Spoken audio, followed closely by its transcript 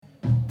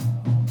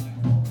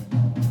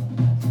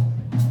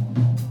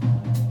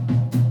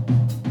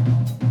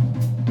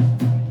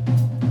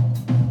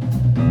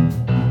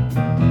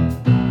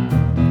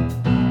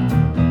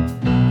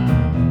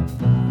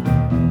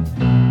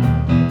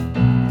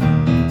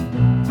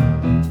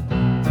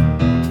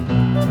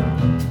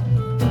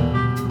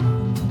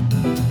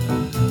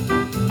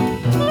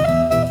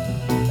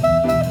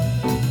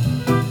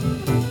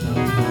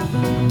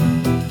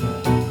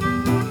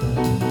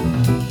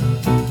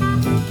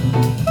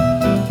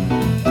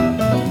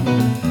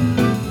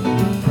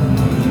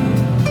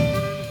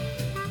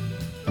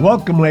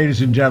Welcome,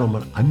 ladies and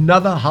gentlemen,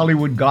 another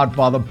Hollywood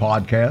Godfather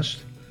podcast.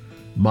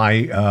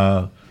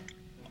 My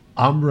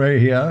hombre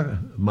here,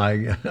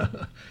 my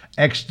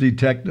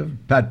ex-detective,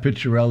 Pat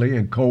Picciarelli,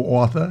 and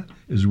co-author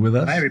is with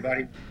us. Hi,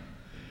 everybody.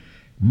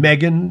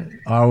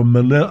 Megan, our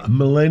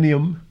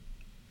millennium,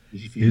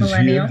 is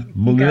here.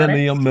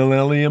 Millennium,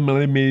 whatever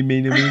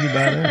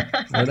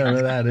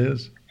that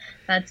is.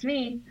 That's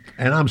me.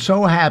 And I'm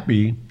so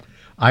happy.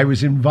 I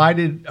was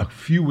invited a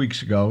few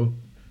weeks ago.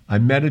 I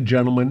met a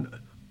gentleman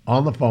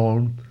on the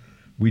phone.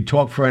 We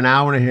talked for an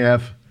hour and a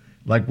half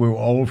like we were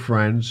old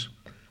friends.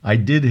 I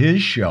did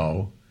his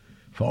show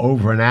for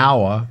over an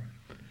hour,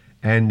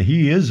 and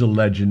he is a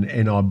legend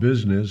in our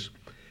business.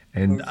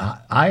 And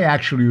I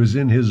actually was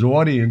in his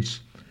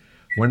audience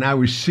when I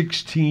was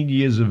 16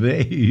 years of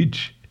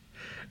age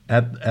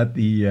at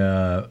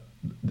the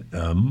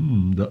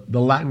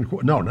Latin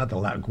Quarter. No, not the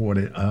Latin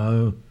Quarter.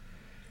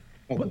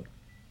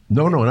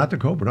 No, not the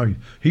Copa. No,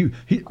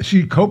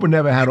 see, Copa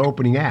never had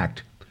opening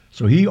act,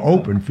 so he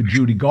opened for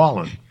Judy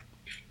Garland,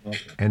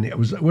 and it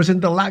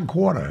wasn't the Latin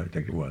Quarter. I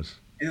think it was.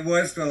 It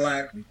was the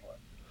Latin Quarter.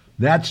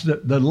 That's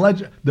the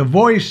legend, the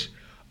voice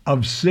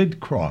of Sid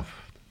Krofft.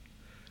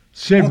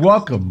 Sid,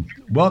 welcome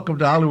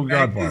to Hollywood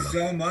Godfather. Thank you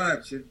so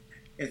much.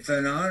 It's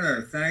an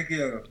honor. Thank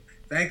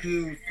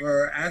you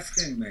for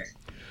asking me.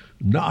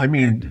 No, I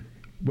mean,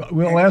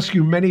 we'll ask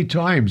you many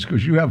times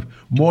because you have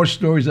more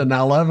stories than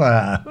I'll ever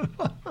have.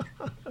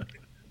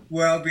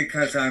 Well,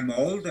 because I'm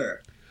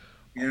older,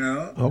 you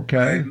know.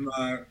 Okay.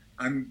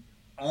 I'm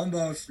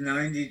almost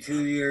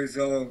 92 years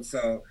old,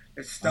 so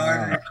it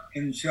started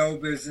in show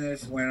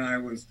business when I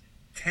was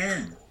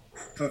 10,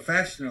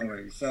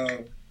 professionally.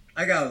 So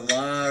I got a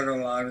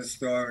lot of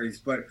stories.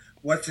 But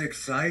what's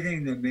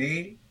exciting to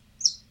me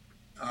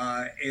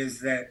is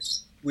that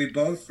we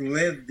both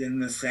lived in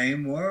the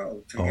same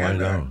world together. Oh, I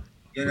know.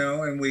 You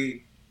know,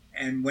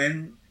 and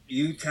when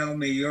you tell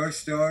me your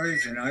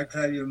stories and I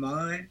tell you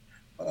mine,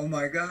 oh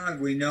my God,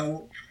 we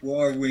knew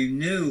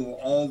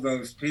all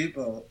those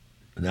people.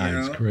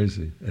 It's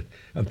crazy.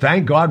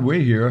 Thank God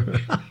we're here.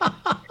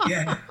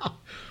 Yeah.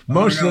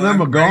 Most of them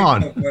are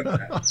gone.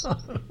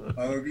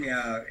 Oh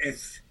yeah,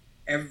 it's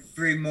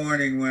every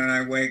morning when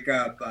I wake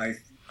up, I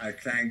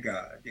thank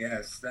God.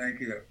 Yes, thank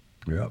you.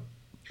 Yep.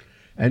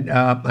 And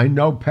I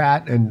know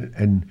Pat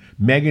and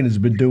Megan has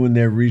been doing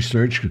their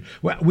research.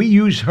 Well, we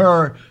use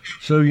her,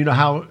 so you know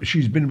how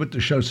she's been with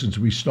the show since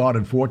we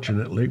started,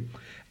 fortunately.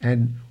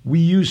 And we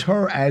use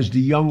her as the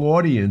young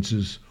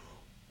audiences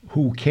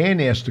who can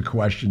ask the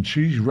questions.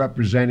 She's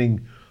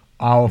representing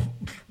our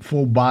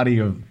full body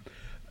of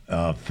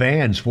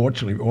fans,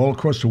 fortunately, all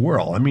across the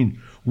world. I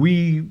mean,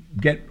 we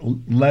get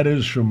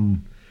letters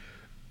from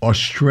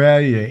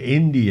Australia,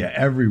 India,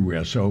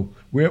 everywhere. So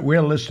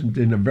we're listened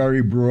in a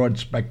very broad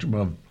spectrum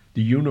of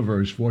the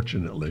universe,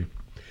 fortunately.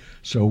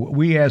 So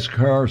we ask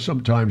her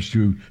sometimes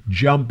to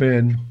jump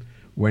in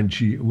when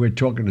we're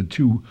talking to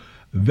two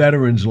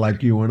veterans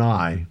like you and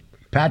I.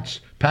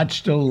 Pat's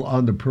still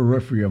on the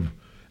periphery of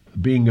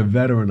being a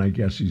veteran, I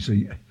guess. He's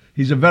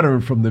a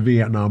veteran from the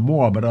Vietnam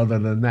War, but other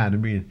than that, I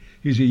mean,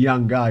 he's a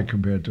young guy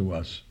compared to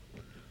us.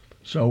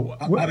 So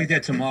I'll be there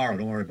tomorrow.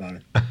 Don't worry about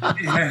it.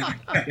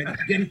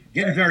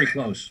 Getting very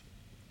close.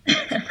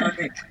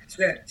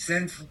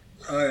 Since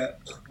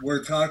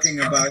we're talking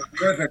about,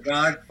 you're the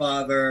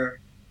godfather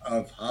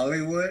of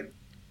Hollywood,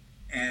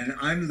 and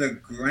I'm the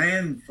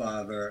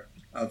grandfather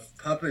of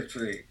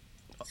puppetry.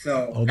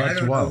 So I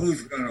don't know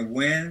who's going to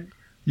win.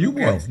 You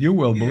will,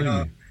 believe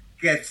me.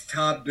 Gets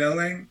top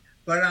billing,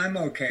 but I'm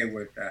okay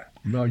with that.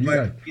 No, you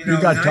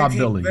got top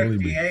billing, believe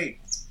me.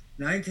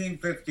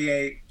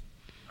 1958,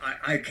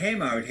 I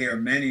came out here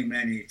many,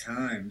 many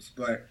times,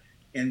 but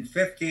in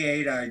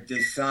 58 I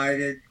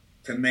decided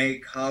to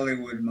make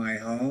Hollywood my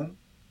home,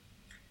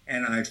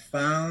 and I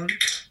found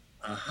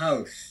a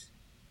house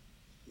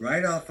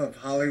right off of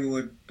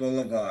Hollywood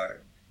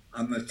Boulevard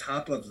on the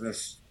top of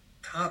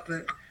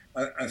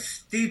a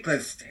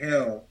steepest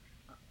hill.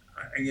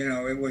 You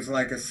know, it was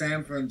like a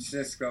San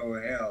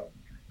Francisco hill.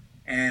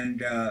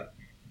 And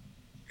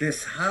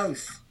this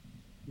house,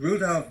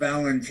 Rudolph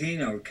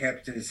Valentino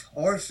kept his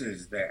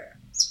horses there.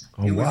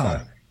 Oh, he was wow.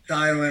 a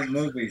silent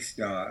movie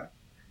star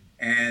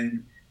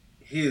and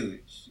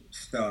huge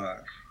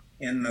star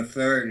in the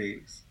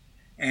 30s.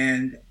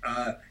 And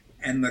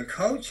the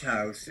coach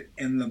house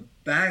in the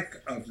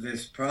back of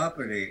this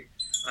property,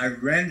 I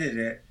rented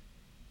it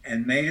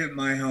and made it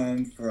my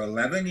home for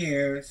 11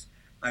 years.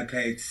 I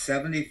paid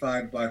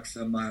 $75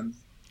 a month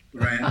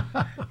rent,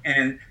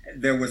 and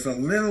there was a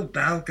little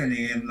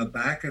balcony in the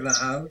back of the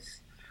house.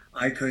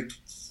 I could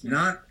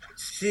not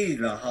see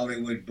the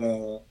Hollywood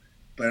Bowl,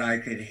 but I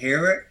could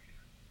hear it.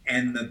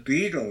 And the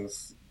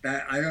Beatles,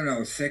 that, I don't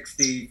know,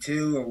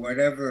 62 or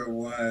whatever it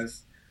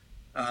was,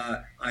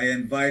 I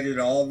invited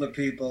all the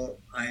people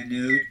I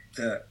knew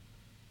to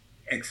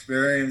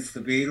experience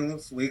the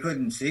Beatles. We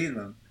couldn't see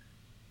them,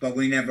 but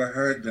we never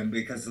heard them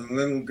because the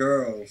little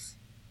girls,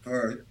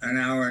 for an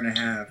hour and a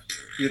half,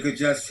 you could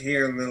just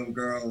hear little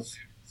girls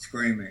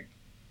screaming.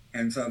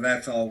 And so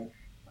that's all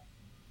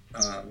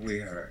we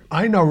heard.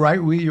 I know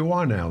right where you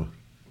are now,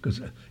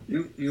 because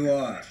You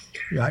are.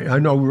 yeah, I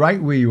know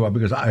right where you are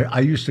because I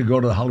used to go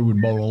to the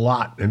Hollywood Bowl a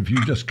lot, and if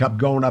you just kept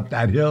going up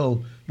that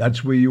hill,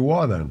 that's where you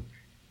are then.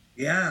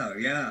 Yeah,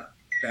 yeah.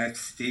 That's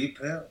steep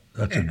hill.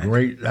 That's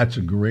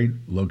a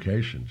great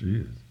location.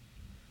 Jeez.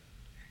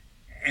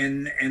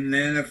 And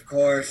then of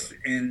course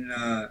in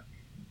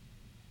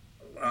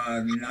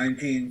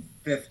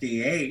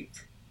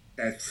 1958,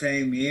 that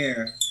same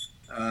year,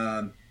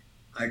 um,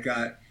 I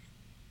got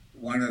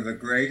one of the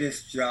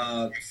greatest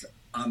jobs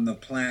on the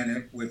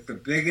planet with the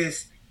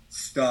biggest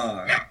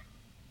star,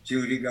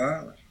 Judy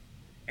Garland.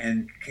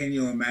 And can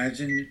you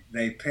imagine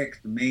they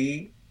picked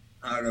me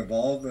out of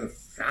all the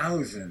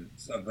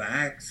thousands of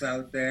acts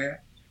out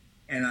there?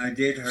 And I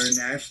did her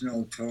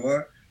national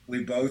tour.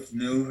 We both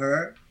knew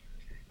her.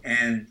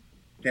 And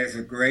there's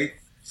a great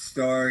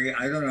story.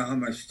 I don't know how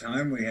much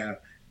time we have.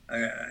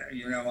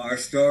 Our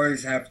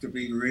stories have to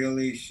be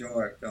really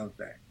short, don't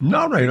they?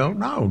 No, they don't.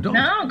 No, don't.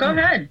 No, go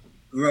ahead.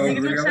 Grow Take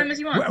as much real. time as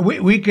you want.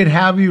 We could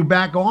have you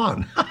back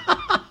on.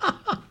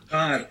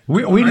 God,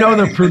 We I know the don't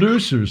even-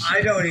 producers.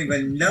 I don't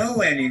even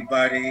know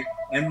anybody,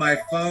 and my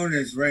phone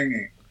is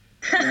ringing.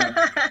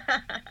 Yeah,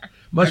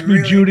 Must I be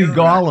really Judy do.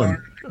 Garland.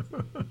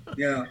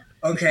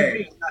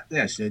 Okay. Not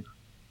there, Sid.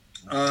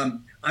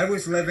 I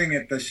was living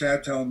at the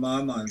Chateau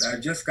Marmont. I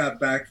just got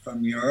back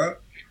from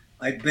Europe.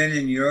 I'd been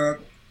in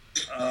Europe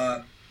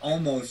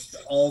almost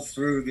all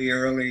through the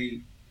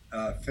early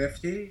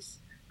 50s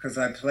because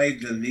I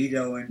played the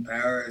Lido in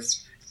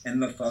Paris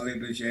and the Folie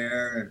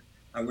Bergère, and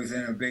I was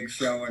in a big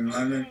show in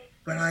London.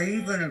 But I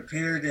even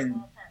appeared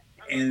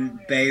in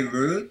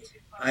Beirut.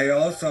 I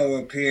also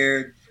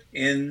appeared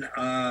in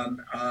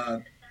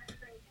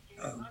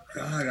oh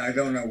God, I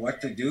don't know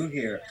what to do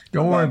here.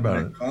 Don't worry about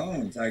it. My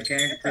phones. I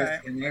can't That's all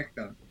right. disconnect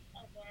them.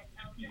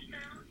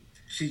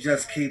 She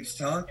just keeps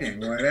talking,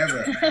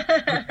 whatever.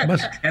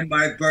 Must, And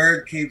my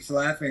bird keeps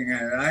laughing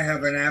at it. I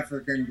have an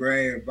African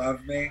gray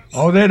above me.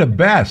 oh, they're the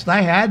best.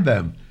 I had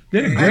them.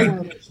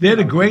 They're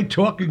the great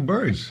talking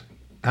birds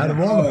out of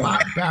all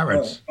the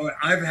parrots.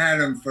 I've had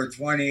them for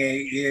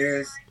 28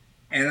 years,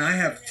 and I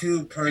have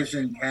two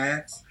Persian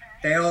cats.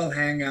 They all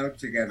hang out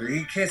together.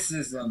 He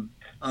kisses them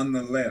on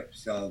the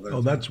lips all the time.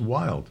 Oh, that's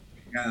wild.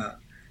 Yeah,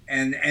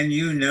 and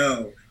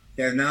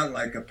they're not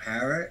like a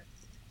parrot.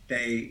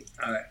 They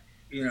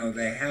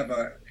they have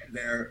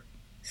their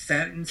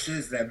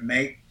sentences that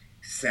make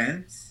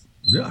sense.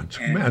 Yeah,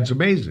 it's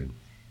amazing.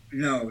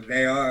 No,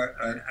 they are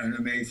an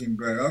amazing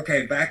bird.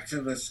 Okay, back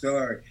to the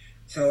story.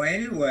 So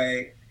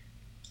anyway,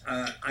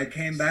 I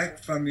came back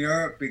from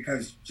Europe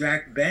because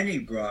Jack Benny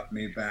brought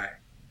me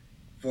back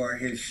for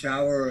his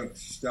Shower of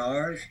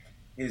Stars,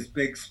 his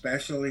big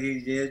special he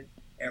did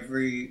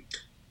every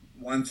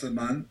once a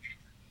month.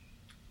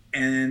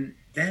 And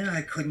then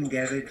I couldn't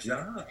get a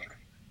job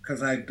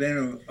because I'd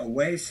been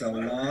away so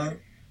long.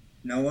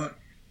 No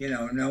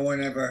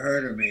one ever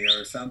heard of me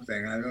or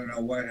something. I don't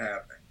know what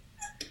happened.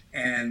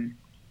 And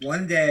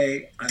one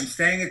day, I'm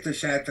staying at the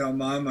Chateau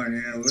Marmont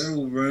in a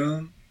little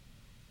room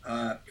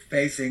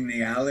facing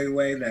the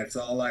alleyway. That's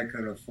all I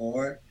could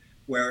afford.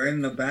 Where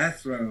in the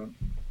bathroom,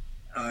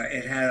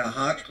 it had a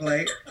hot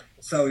plate,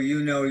 so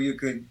you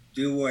could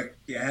do what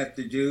you had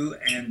to do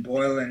and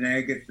boil an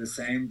egg at the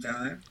same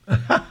time.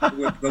 It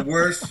was the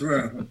worst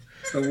room,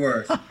 the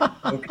worst.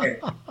 Okay,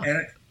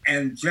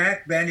 and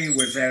Jack Benny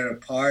was at a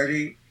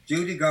party.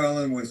 Judy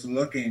Garland was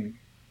looking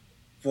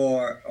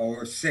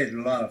or Sid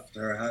Krofft,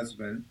 her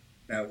husband,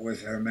 that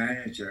was her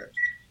manager,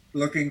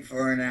 looking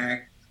for an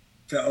act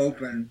to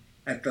open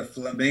at the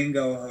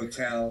Flamingo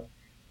Hotel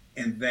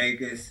in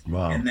Vegas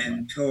Wow. and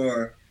then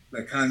tour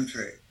the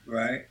country,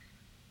 right?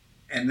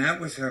 And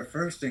that was her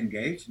first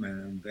engagement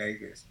in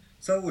Vegas.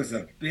 So it was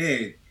a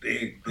big,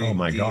 big, big Oh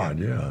my deal. God,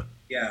 yeah.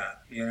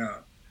 Yeah.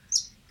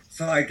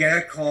 So I get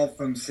a call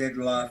from Sid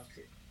Krofft,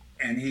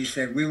 and he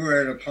said, we were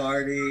at a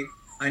party.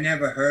 I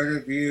never heard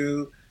of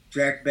you.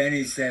 Jack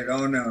Benny said,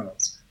 oh no,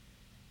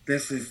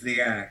 this is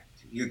the act.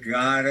 You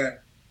gotta,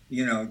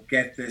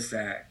 get this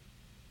act.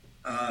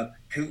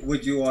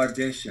 Would you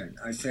audition?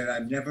 I said,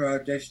 I've never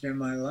auditioned in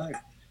my life.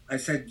 I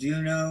said, do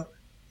you know,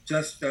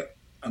 just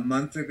a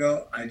month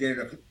ago, I did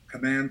a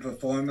command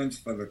performance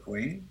for the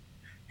Queen,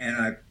 and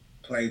I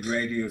played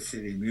Radio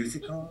City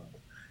Music Hall,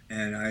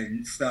 and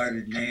I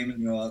started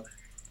naming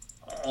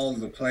all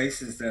the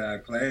places that I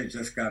played. I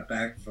just got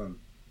back from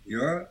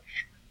Europe.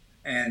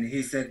 And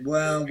he said,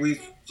 well,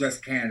 we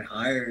just can't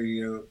hire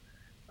you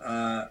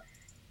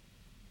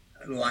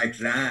like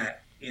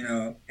that,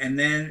 And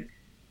then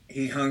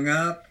he hung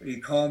up. He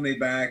called me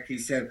back. He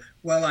said,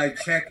 well, I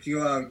checked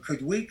you out.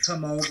 Could we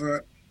come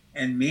over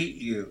and meet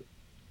you?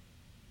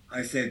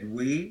 I said,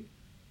 we?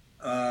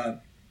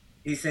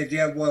 He said,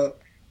 yeah, well,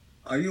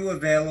 are you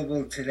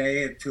available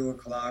today at 2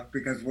 o'clock?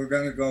 Because we're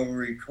going to go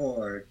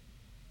record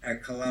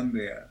at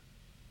Columbia.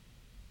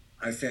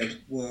 I said,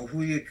 well,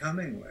 who are you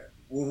coming with?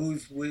 Well,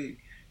 who's we?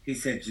 He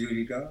said,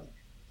 Judy Garland.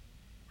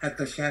 At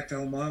the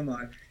Chateau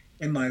Marmont,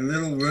 in my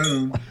little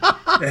room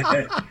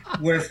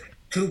with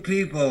two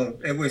people.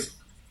 It was,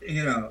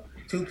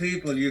 two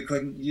people,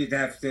 you'd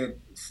have to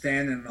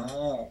stand in the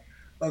hall.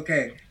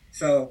 Okay,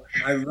 so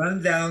I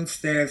run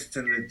downstairs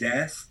to the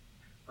desk.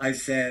 I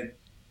said,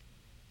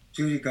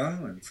 Judy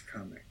Garland's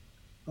coming.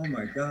 Oh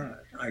my God.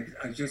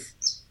 I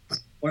just,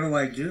 what do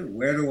I do?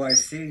 Where do I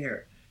see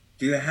her?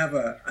 Do you have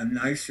a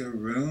nicer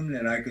room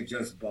that I could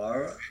just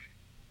borrow?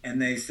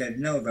 And they said,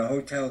 no, the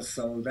hotel's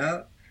sold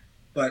out.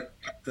 But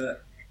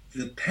the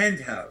the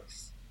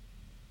penthouse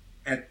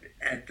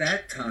at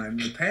that time,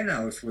 the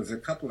penthouse was a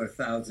couple of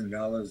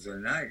 $1,000 a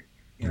night,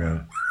 you know.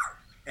 Right.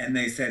 And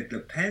they said the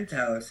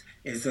penthouse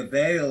is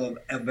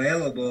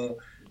available,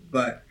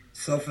 but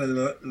Sophie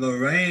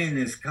Lorraine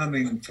is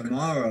coming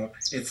tomorrow.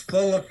 It's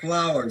full of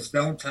flowers.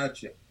 Don't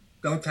touch it.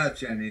 Don't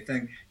touch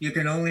anything. You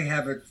can only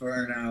have it for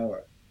an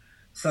hour.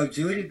 So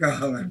Judy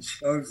Garland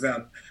shows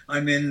up.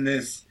 I'm in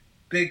this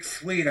big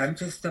suite. I'm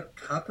just a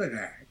puppet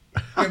act.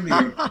 Give me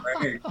a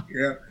break.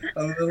 You know,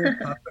 a little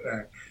puppet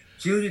act.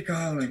 Judy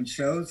Garland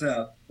shows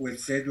up with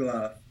Sid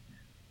Luft.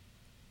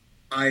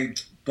 I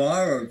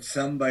borrowed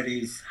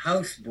somebody's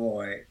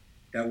houseboy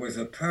that was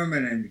a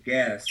permanent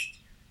guest.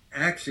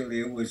 Actually,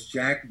 it was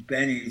Jack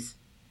Benny's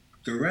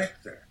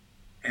director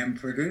and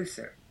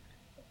producer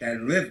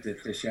that lived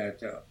at the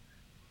chateau.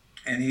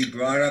 And he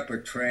brought up a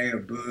tray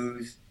of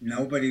booze.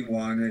 Nobody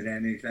wanted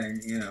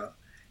anything, you know.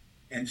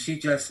 And she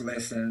just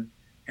listened,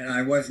 and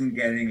I wasn't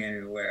getting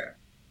anywhere.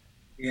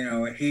 You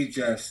know, he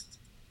just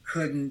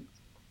couldn't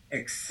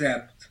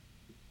accept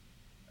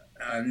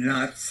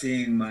not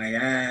seeing my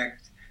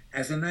act.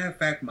 As a matter of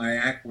fact, my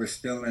act was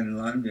still in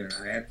London.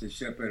 I had to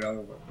ship it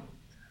over.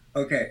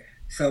 Okay,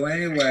 so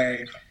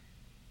anyway,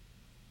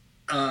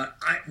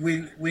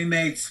 we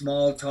made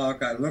small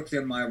talk. I looked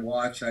at my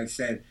watch. I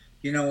said,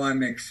 you know,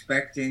 I'm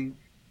expecting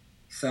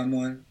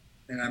someone,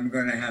 and I'm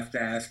going to have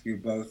to ask you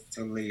both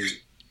to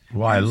leave.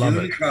 Well, I love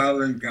Judy it.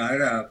 Garland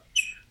got up.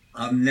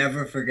 I'll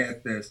never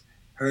forget this.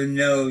 Her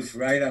nose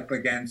right up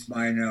against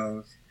my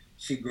nose.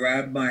 She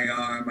grabbed my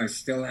arm. I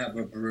still have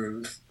a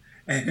bruise.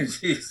 And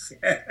she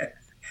said,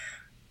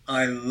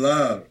 I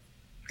love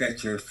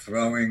that you're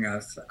throwing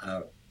us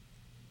out.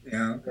 You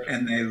know?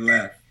 And they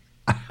left.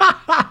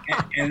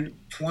 And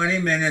 20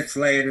 minutes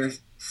later,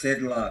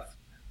 Sid Luft.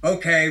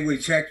 Okay, we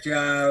checked you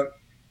out.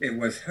 It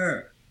was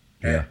her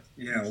Yeah. that,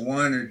 you know,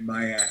 wanted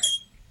my act.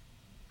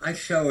 I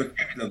showed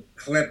the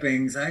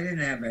clippings. I didn't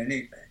have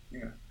anything,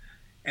 you know.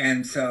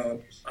 And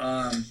so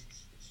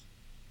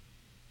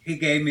he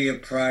gave me a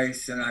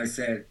price, and I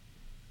said,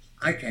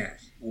 I can't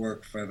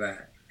work for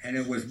that. And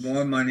it was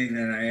more money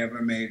than I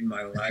ever made in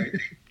my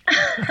life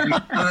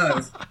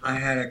because I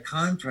had a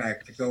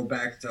contract to go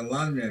back to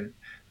London.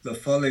 The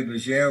Folie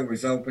Bergère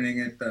was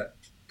opening at the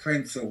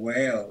Prince of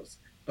Wales,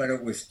 but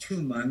it was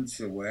 2 months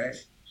away,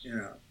 you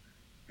know.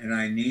 And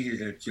I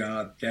needed a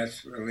job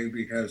desperately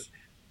because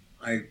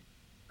I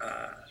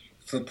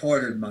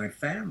supported my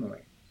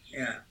family.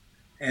 Yeah.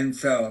 And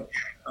so,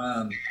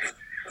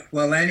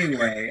 well,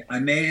 anyway, I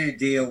made a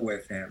deal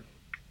with him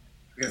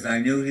because I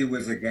knew he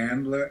was a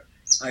gambler.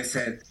 I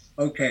said,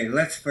 okay,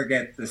 let's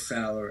forget the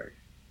salary.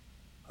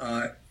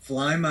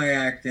 Fly my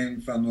act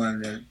in from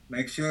London.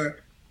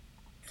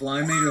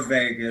 Fly me to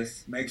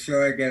Vegas. Make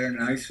sure I get a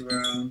nice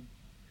room.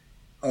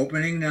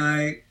 Opening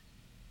night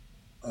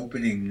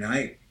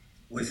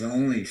was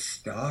only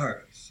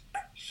stars.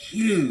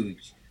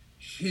 Huge,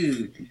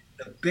 huge.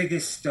 The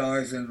biggest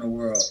stars in the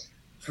world.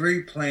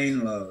 3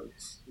 plane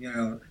loads, you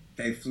know,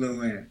 they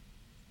flew in.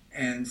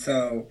 And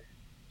so,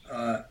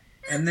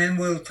 and then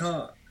we'll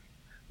talk.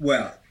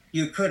 Well,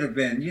 you could have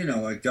been, you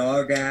know, a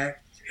dog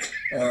act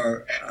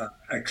or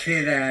a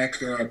kid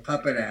act or a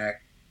puppet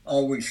act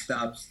always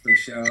stops the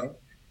show.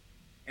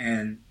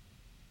 And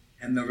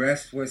the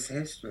rest was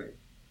history.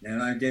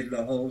 Then I did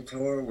the whole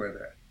tour with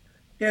her.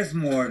 There's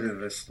more to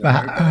the story.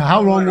 But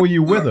how long were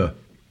you with her?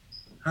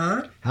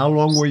 Huh? How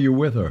long were you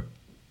with her?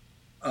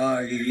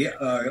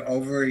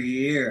 Over a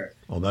year.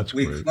 Oh, that's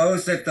We great.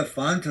 closed at the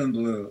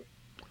Fontainebleau.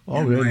 Oh,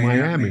 in in Miami.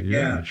 Miami,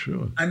 Yeah, yeah.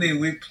 sure. I mean,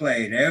 we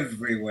played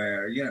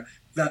everywhere. You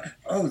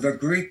know, the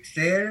Greek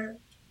Theater.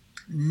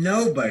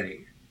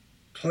 Nobody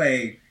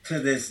played to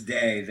this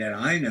day that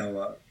I know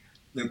of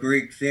the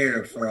Greek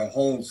Theater for a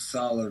whole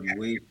solid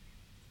week.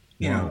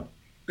 You Wow. know,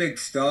 big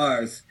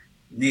stars,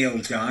 Neil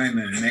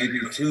Diamond, maybe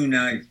 2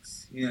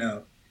 nights. You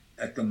know,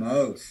 at the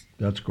most.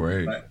 That's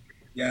great. But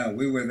yeah,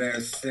 we were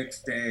there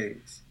 6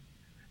 days.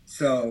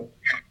 So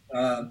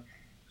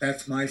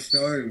that's my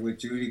story with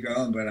Judy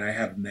Garland, but I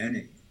have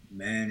many,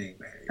 many,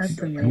 many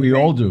stories. We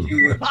all do.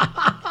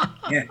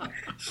 Yeah,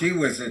 she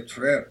was a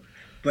trip.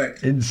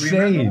 But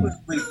Insane. remember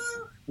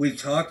we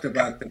talked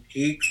about the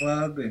Key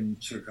Club in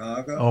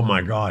Chicago? Oh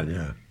my God,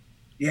 yeah.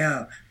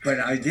 Yeah, but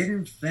I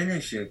didn't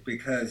finish it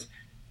because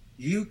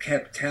you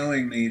kept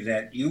telling me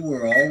that you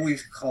were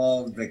always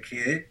called the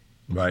Kid.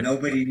 Right.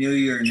 Nobody knew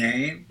your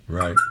name.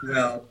 Right.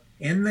 Well,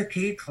 in the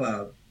Key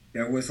Club,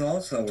 there was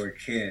also a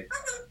kid,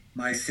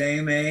 my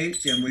same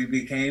age, and we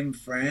became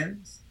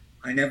friends.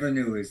 I never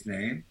knew his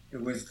name.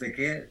 It was the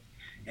Kid.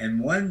 And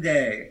one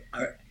day,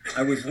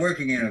 I was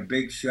working in a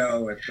big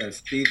show at the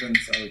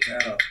Stevens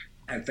Hotel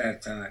at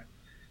that time.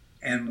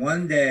 And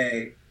one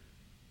day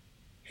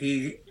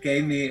he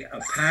gave me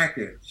a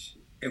package.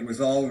 It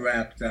was all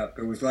wrapped up.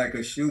 It was like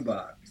a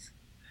shoebox.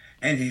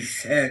 And he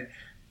said,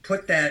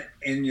 put that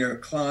in your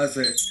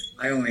closet.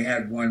 I only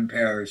had one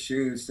pair of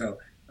shoes, so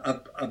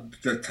up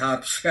the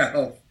top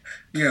shelf,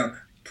 you know,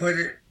 put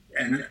it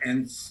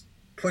and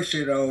push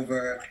it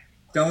over.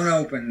 Don't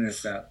open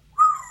this up.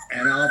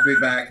 And I'll be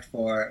back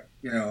for it,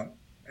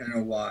 in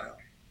a while.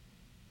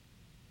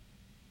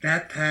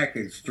 That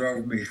package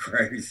drove me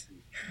crazy,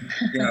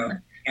 you know.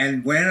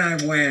 And when I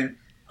went,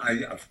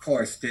 I of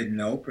course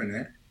didn't open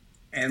it.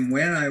 And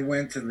when I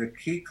went to the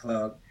Key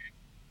Club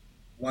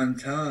one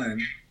time,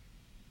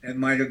 it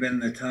might have been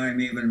the time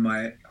even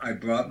I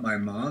brought my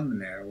mom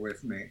there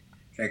with me.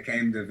 They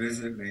came to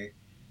visit me.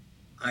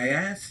 I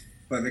asked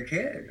for the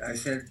kid. I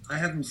said, I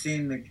haven't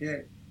seen the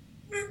kid.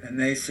 And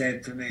they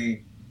said to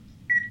me,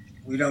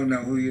 we don't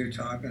know who you're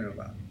talking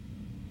about.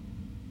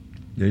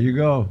 There you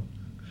go.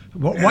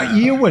 What Yeah.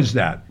 year was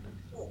that?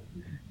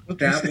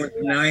 That was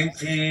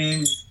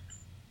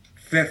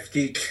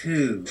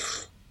 1952.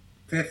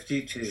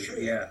 52,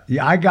 yeah.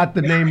 Yeah, I got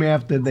the name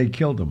after they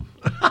killed him.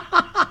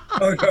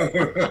 Oh,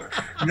 no.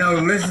 No,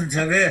 listen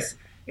to this.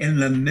 In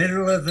the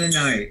middle of the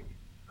night,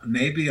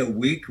 maybe a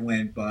week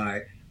went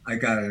by, I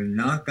got a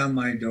knock on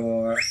my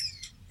door,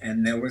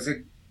 and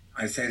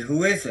I said,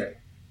 who is it?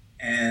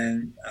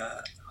 And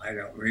I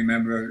don't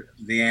remember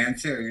the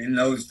answer. In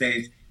those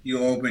days,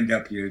 you opened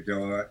up your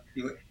door.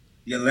 You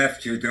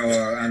left your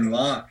door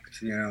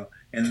unlocked, in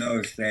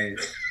those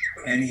days.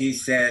 And he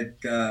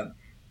said,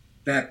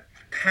 that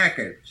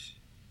package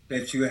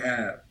that you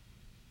have,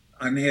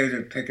 I'm here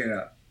to pick it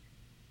up.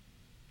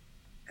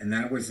 And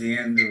that was the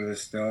end of the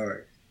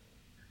story.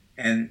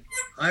 And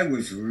I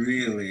was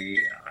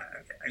really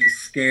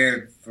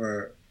scared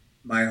for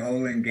my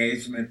whole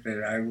engagement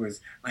that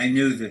I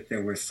knew that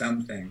there was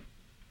something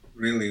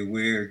really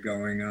weird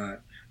going on.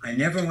 I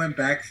never went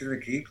back to the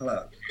Key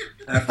Club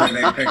after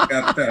they picked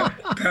up the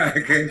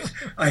package.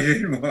 I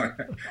didn't want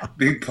to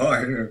be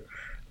part of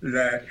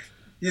that.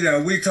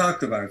 We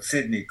talked about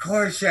Sidney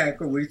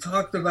Korshak, or we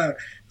talked about,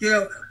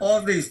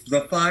 all the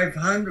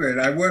 500.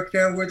 I worked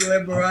there with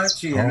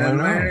Liberace in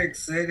Atlantic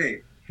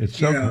City. It's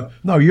so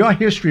no, your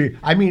history.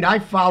 I mean, I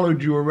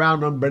followed you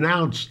around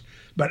unbeknownst,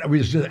 but it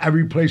was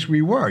every place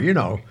we were. I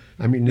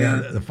mean,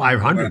 the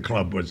 500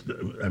 Club was.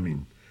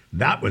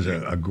 That was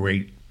a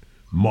great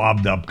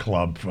mobbed up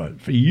club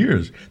for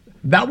years.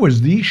 That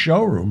was the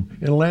showroom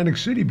in Atlantic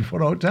City before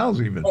the hotels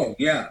even. Oh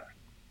yeah,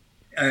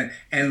 and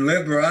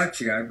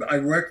Liberace. I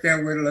worked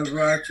there with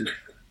Liberace.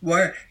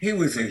 He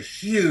was a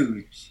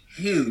huge,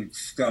 huge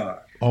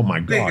star. Oh my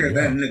God, bigger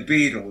than the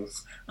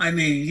Beatles. I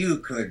mean, you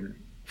couldn't.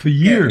 For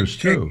years,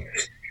 too.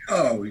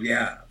 Oh,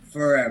 yeah,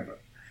 forever.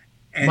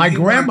 And my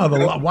grandmother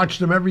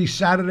watched him every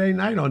Saturday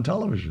night on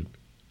television.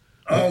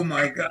 Oh,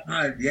 my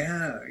God,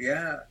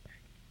 yeah.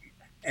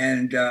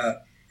 And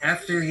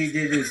after he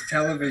did his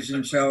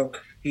television show,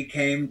 he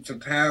came to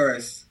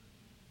Paris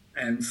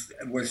and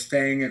was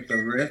staying at the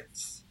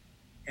Ritz.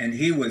 And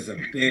he was a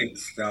big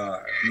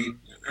star.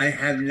 I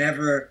had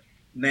never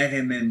met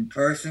him in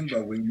person,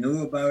 but we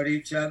knew about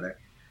each other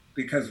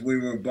because we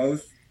were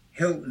both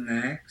Hilton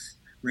acts.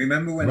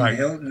 Remember when the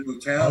Hilton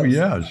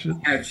hotels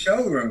had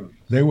showrooms?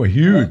 They were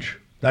huge.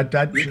 That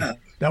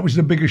was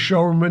the biggest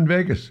showroom in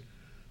Vegas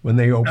when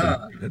they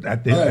opened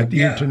at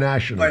the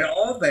International. But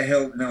all the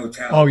Hilton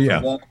hotels, the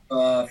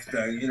Waldorf,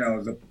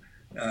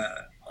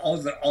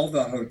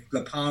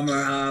 the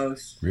Palmer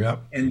House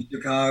in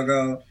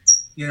Chicago,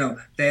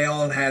 they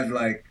all had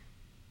like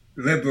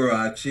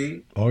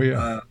Liberace. Oh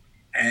yeah.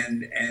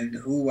 And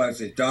who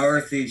was it?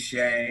 Dorothy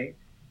Shea,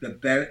 the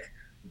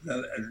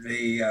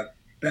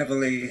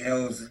Beverly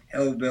Hills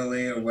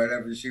Hillbilly or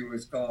whatever she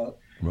was called,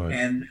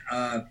 and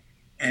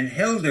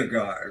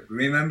Hildegard.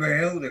 Remember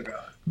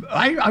Hildegard?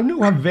 I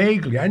knew her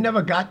vaguely. I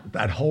never got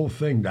that whole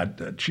thing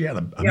that she had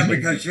a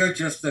because you're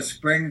just a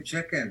spring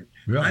chicken.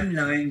 Yeah. I'm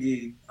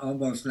 90,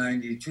 almost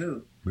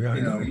 92.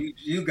 Yeah,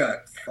 you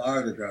got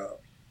far to go.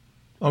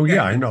 Oh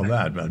yeah, I know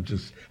that, but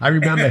I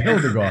remember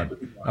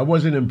Hildegard. I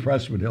wasn't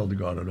impressed with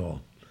Hildegard at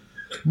all.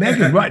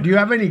 Megan, do you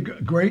have any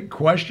great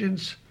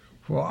questions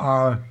for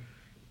our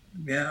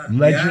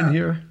legend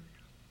here?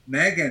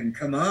 Megan,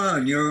 come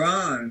on, you're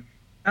on.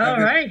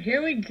 All right,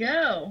 here we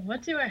go.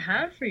 What do I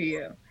have for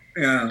you?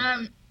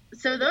 Yeah.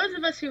 So those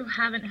of us who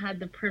haven't had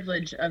the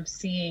privilege of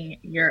seeing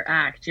your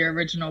act, your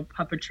original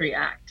puppetry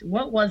act,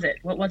 what was it?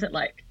 What was it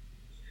like?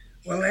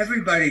 Well,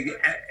 everybody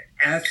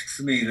asks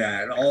me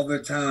that all the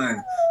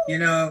time.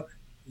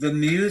 The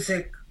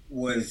music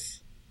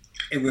was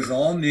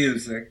all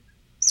music.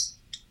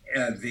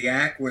 The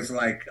act was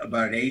like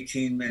about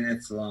 18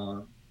 minutes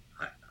long.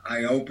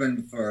 I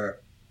opened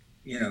for,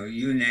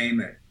 you name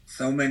it.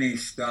 So many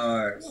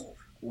stars.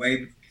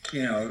 I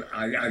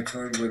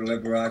toured with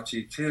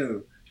Liberace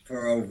too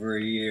for over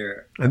a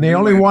year. And they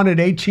only wanted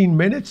 18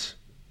 minutes?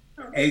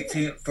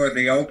 18 for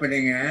the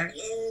opening act?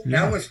 Yeah.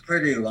 That was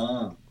pretty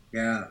long.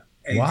 Yeah.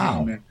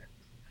 18 minutes.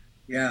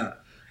 Yeah.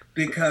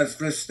 Because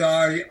the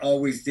star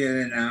always did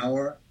an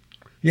hour.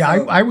 Yeah,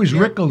 So I was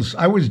yeah, Rickles.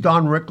 I was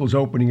Don Rickles'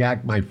 opening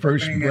act, my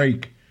first opening it.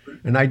 break,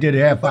 and I did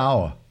half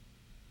hour.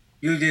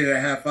 You did a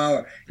half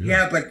hour. Yeah,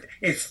 Yeah, but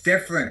it's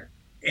different.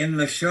 In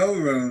the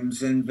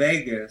showrooms in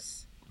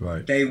Vegas,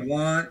 right. they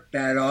want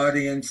that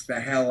audience the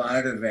hell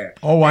out of there.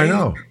 Oh, I They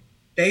know.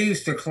 they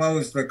used to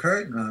close the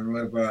curtain on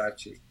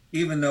Liberace,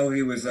 even though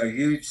he was a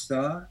huge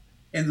star.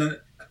 In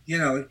the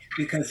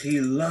because he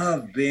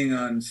loved being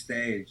on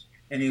stage,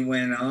 and he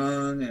went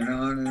on and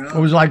on and It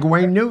was on. like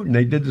Wayne Newton.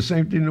 They did the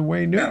same thing to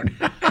Wayne No,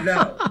 Newton.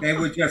 no, they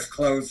would just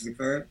close the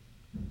curtain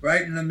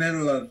right in the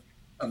middle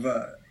of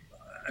a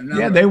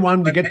Yeah, they number.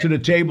 wanted to But get to the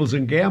tables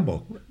and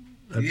gamble.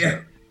 That's yeah,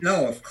 it.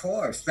 no, of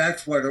course.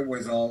 That's what it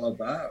was all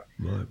about.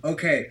 Right.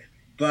 Okay,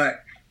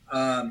 but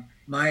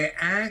my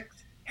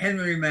act,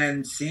 Henry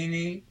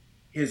Mancini,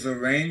 his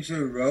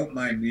arranger, wrote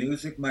my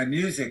music. My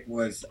music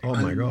was Oh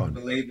my God.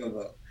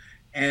 unbelievable,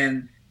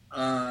 and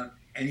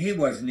and he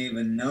wasn't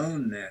even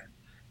known then.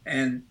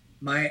 And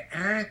my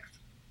act,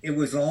 it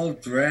was all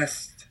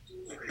dressed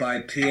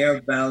by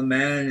Pierre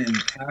Balmain in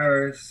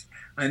Paris.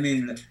 I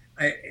mean,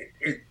 I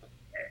it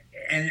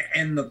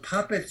and the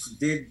puppets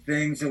did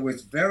things. It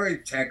was very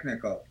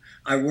technical.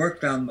 I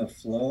worked on the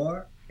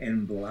floor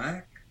in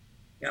black.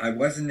 I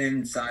wasn't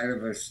inside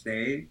of a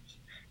stage,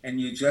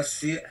 and you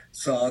just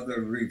saw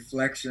the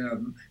reflection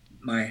of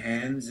my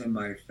hands and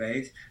my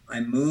face. I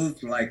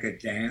moved like a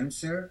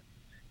dancer,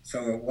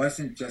 so it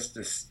wasn't just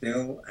a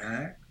still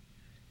act.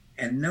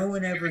 And no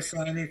one ever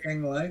saw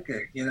anything like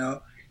it.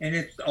 And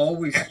it's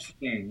always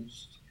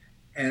changed.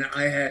 And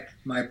I had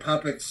my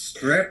puppets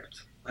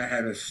stripped. I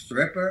had a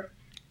stripper.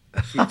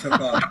 She took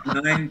off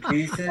 9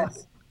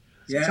 pieces.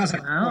 Yeah, Sounds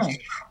like Wow,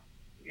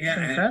 yeah.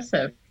 it's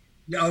impressive.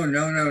 No,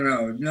 no, no,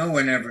 no. No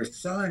one ever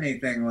saw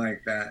anything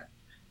like that.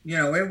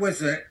 It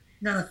was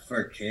not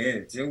for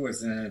kids. It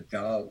was an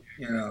adult.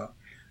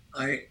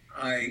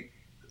 I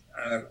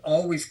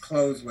always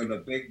closed with a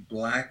big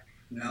black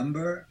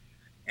number,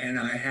 and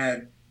I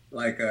had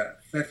like a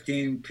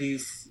 15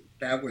 piece.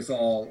 That was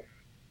all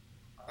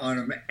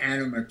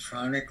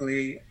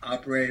animatronically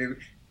operated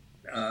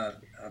uh,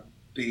 uh,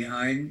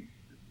 behind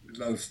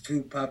those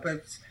two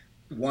puppets.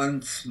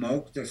 One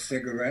smoked a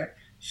cigarette.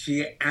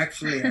 She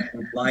actually had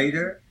a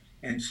lighter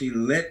and she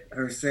lit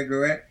her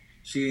cigarette.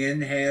 She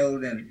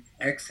inhaled and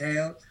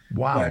exhaled.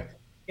 Wow. But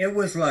it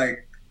was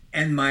like,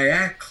 and my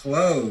act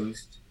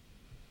closed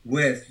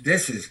with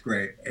this is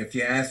great. If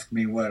you ask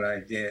me what I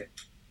did,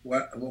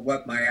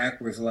 what my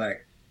act was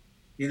like,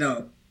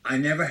 I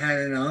never had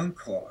an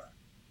encore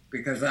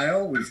because I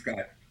always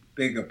got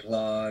big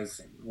applause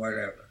and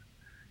whatever.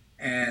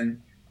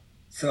 And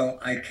so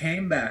I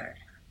came back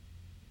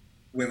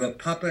with a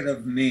puppet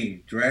of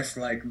me, dressed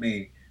like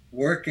me,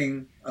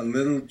 working a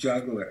little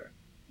juggler.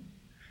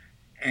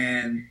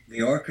 And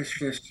the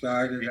orchestra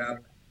started up,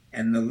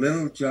 and the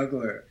little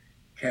juggler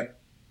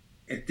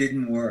it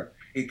didn't work.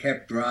 He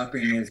kept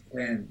dropping his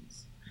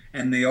pins,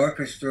 and the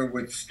orchestra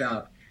would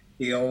stop.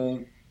 The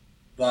old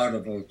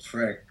vaudeville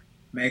trick,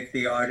 make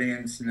the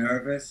audience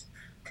nervous.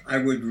 I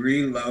would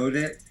reload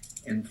it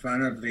in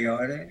front of the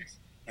audience,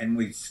 and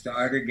we'd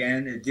start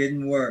again. It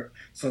didn't work.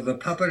 So the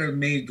puppet of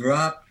me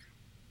dropped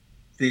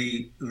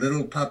the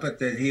little puppet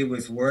that he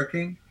was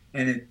working,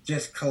 and it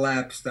just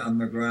collapsed on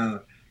the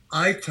ground.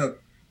 I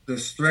took the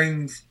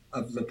strings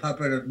of the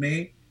puppet of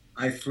me,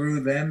 I threw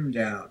them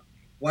down.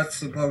 What's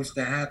supposed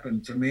to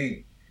happen to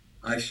me?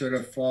 I should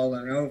have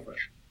fallen over.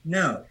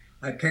 No,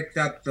 I picked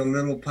up the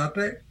little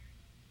puppet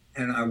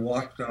and I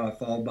walked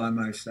off all by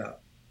myself.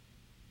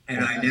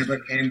 And I never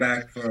came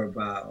back for a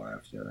bow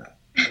after that.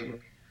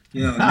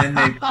 And then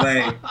they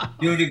play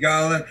Judy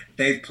Garland,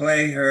 they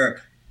play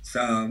her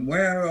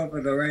Somewhere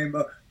Over the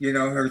Rainbow,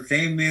 her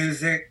theme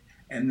music,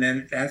 and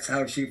then that's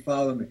how she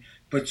followed me.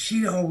 But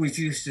she always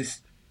used to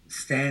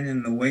stand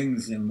in the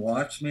wings and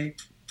watch me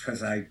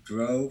because I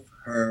drove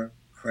her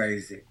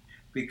crazy.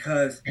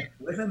 Because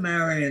with a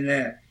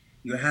marionette,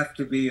 you have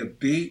to be a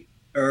beat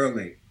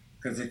early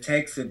because it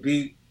takes a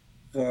beat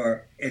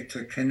for it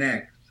to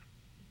connect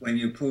when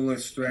you pull a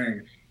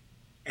string.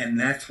 And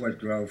that's what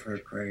drove her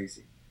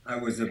crazy. I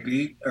was a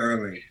beat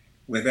early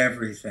with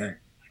everything.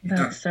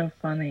 That's so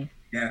funny.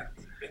 Yeah.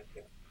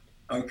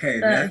 Okay,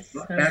 That's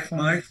so that's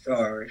my funny.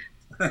 story.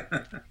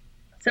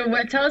 So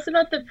tell us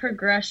about the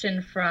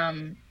progression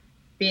from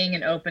being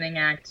an opening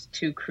act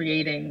to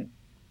creating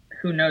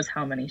who knows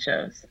how many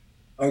shows.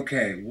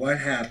 Okay, what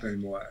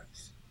happened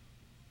was,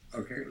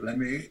 okay, let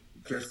me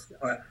just,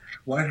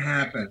 what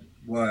happened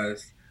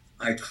was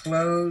I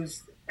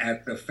closed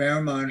at the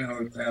Fairmont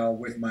Hotel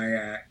with my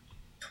act.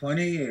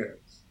 20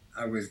 years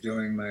I was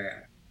doing my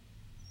act.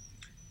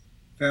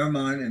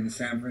 Fairmont in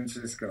San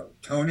Francisco.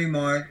 Tony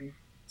Martin,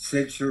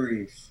 Sid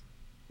Charisse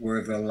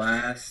were the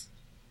last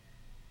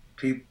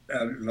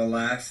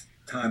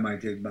time I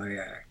did my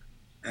act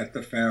at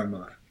the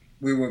Fairmont.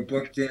 We were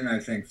booked in, I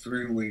think,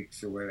 3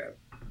 weeks or whatever.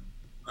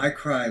 I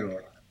cried a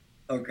lot.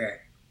 Okay.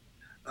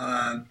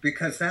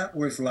 Because that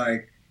was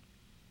like,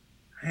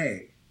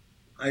 hey,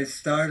 I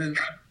started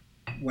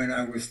when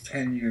I was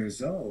 10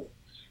 years old.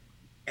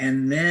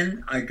 And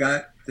then I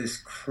got this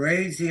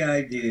crazy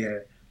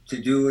idea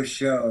to do a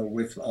show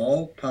with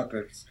all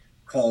puppets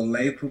called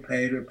Les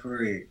Poupées de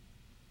Paris.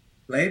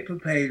 Les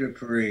Poupées de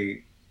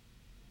Paris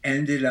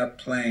ended up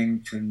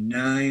playing to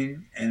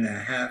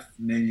 9.5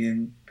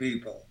 million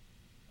people.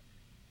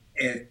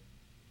 It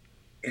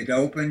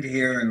opened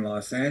here in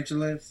Los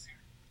Angeles,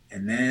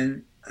 and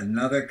then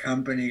another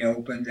company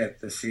opened at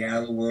the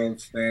Seattle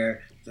World's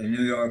Fair, the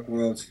New York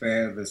World's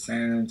Fair, the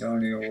San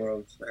Antonio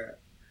World's Fair.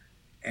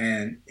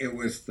 And it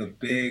was the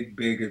big,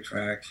 big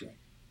attraction.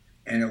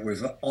 And it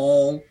was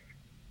all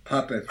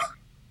puppets,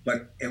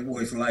 but it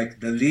was like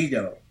the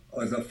Lido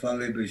or the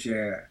Folies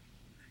Bergère.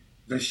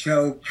 The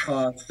show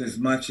cost as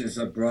much as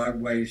a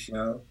Broadway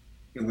show.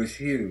 It was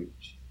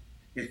huge.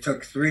 It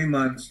took 3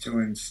 months to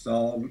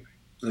install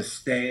the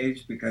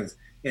stage because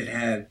it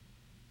had,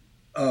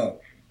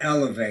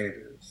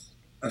 elevators,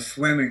 a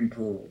swimming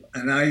pool,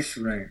 an ice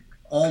rink,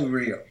 all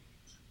real.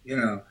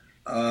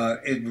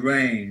 It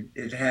rained.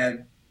 It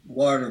had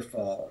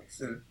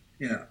waterfalls.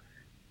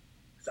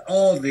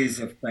 All these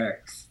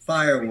effects,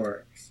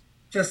 fireworks,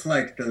 just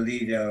like the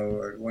Lido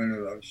or one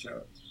of those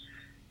shows.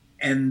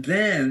 And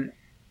then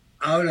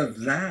out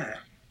of that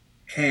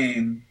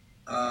came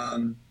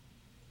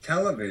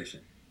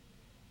television,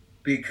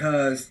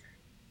 because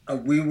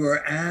we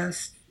were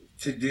asked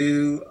to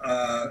do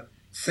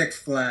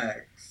Six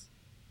Flags,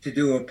 to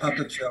do a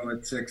puppet show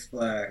at Six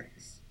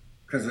Flags,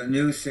 because a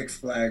new Six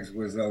Flags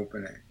was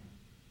opening.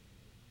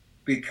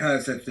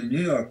 Because at the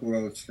New York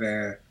World's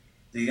Fair,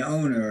 the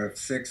owner of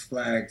Six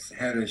Flags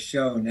had a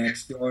show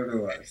next door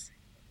to us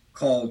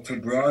called To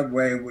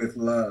Broadway with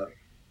Love.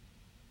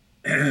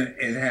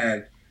 It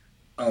had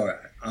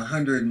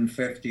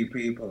 150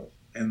 people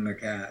in the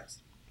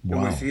cast. Wow.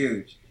 It was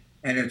huge,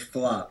 and it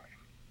flopped.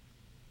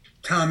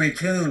 Tommy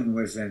Tune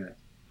was in it.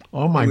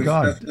 Oh my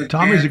God!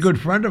 Tommy's a good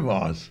friend of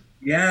ours.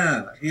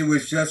 Yeah, he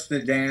was just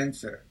a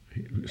dancer.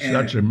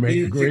 Such a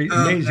great,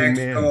 amazing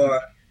man.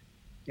 Door.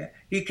 Yeah,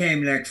 he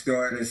came next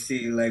door to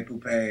see Les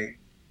Poupées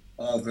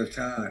all the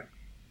time,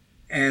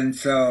 and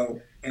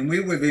we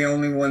were the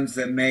only ones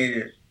that made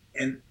it.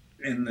 In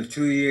the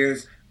 2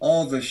 years,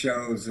 all the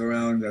shows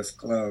around us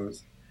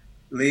closed.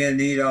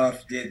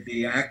 Leonidov did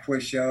the Aqua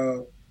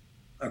show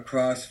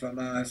across from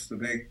us.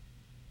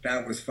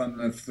 That was from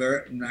the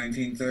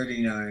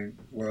 1939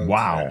 World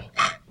Wow.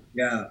 Fair.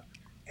 Yeah,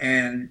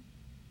 and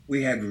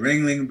we had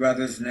Ringling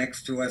Brothers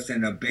next to us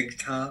in a Big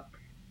Top.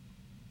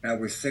 That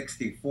was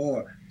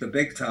 1964. The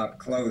Big Top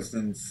closed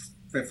in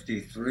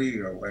 1953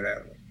 or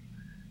whatever.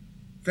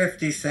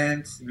 50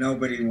 cents,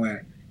 nobody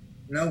went.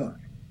 No one.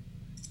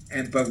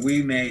 But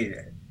we made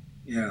it,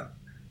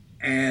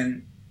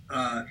 And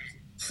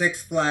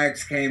Six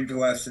Flags came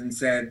to us and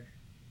said,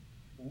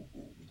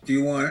 do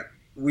you want,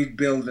 we'd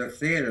build a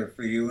theater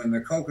for you, and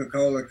the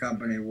Coca-Cola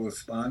company will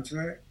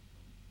sponsor it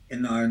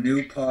in our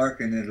new park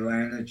in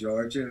Atlanta,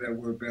 Georgia that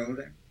we're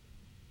building.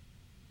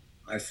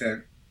 I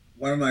said,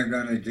 what am I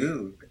going to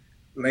do?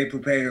 Les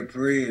Poupées de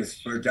Paris is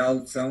for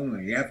adults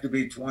only. You have to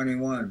be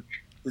 21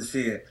 to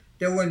see it.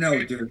 There were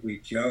no dirty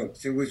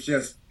jokes. It was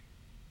just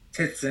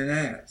tits and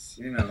ass,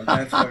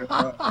 that's what it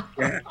was.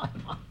 Yeah.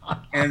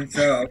 And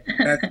so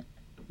that's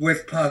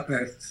with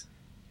puppets.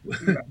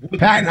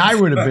 Pat and I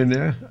would have been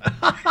there.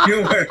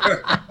 You would.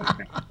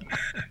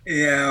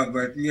 Yeah,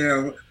 but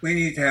we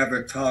need to have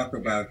a talk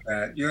about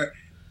that.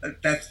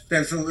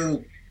 There's a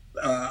little,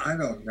 I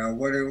don't know,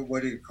 what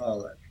do you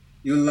call it?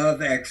 You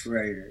love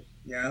X-rated,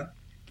 yeah?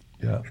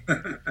 Yeah,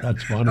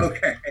 that's funny.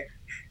 Okay.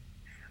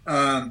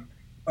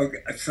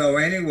 Okay. So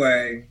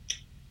anyway,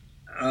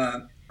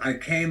 I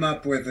came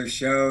up with a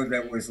show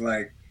that was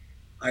like,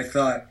 I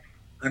thought,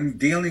 I'm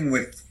dealing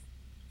with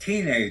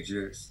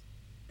teenagers.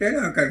 They're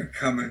not going to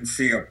come and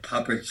see a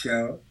puppet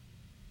show,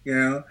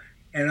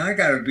 and I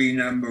got to be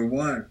number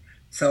one.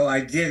 So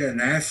I did an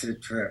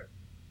acid trip.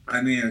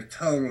 I mean, a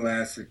total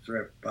acid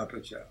trip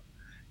puppet show,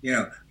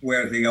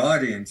 where the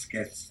audience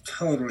gets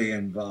totally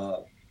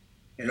involved.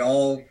 It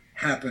all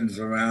happens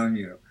around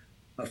you.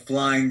 A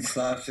flying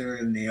saucer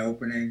in the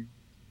opening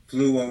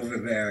flew over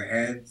their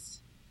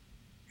heads,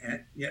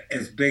 and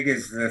as big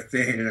as the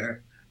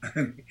theater.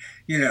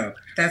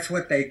 That's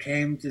what they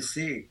came to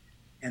see.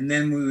 And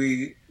then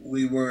we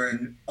were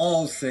in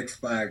all Six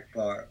Flags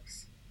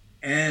parks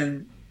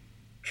and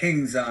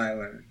Kings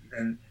Island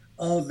and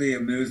all the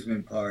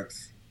amusement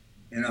parks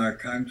in our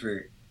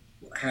country.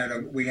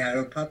 We had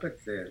a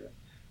puppet theater.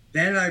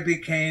 Then I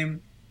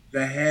became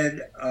the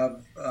head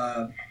of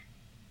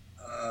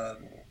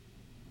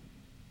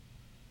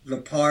the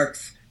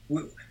parks.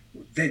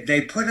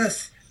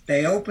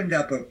 They opened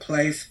up a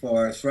place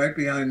for us right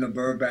behind the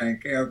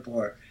Burbank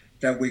Airport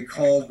that we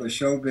called the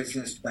Show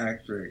Business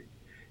Factory.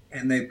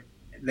 And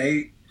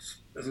they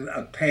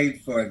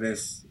paid for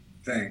this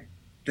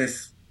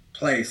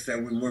place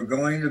that we were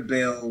going to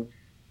build.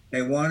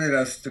 They wanted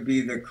us to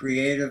be the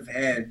creative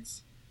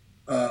heads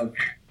of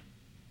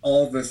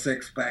all the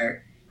Six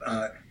Flag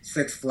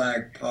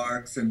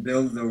parks and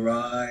build the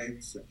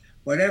rides,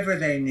 whatever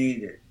they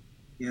needed,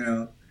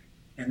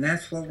 And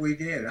that's what we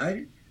did.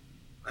 I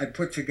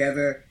put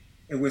together,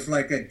 it was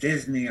like a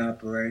Disney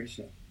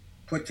operation,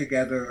 put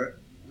together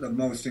the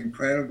most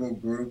incredible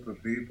group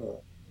of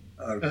people.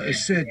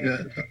 Sid,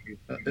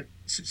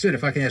 Sid,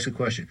 if I can ask a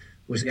question,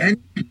 was Yeah.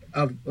 any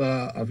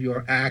of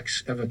your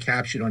acts ever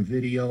captured on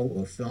video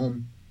or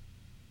film?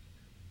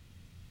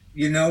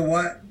 You know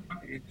what?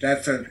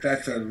 That's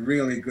a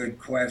really good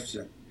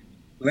question.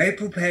 Les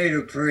Poupées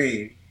de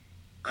Prix,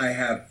 I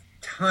have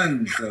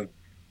tons of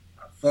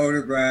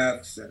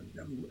photographs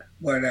and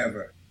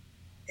whatever.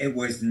 It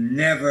was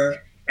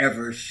never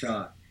ever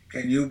shot.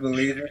 Can you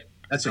believe it?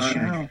 That's a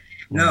shame. Wow. Wow.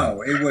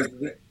 No,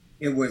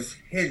 it was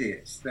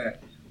hideous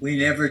that we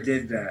never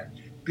did that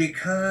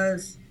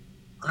because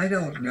I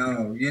don't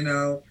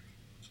know,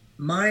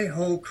 my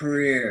whole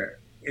career,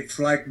 it's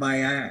like my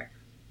act.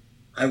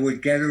 I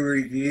would get a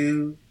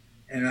review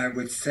and I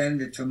would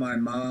send it to my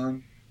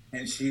mom,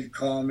 and she'd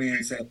call me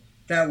and say,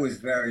 "That was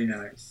very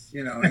nice,"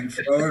 and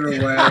throw it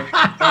away,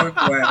 throw it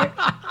away.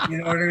 You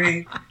know what I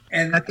mean?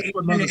 And That's what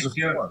even mothers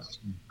if are for.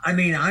 I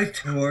mean, I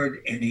toured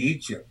in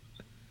Egypt.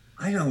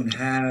 I don't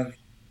have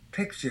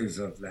pictures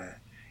of that.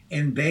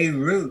 In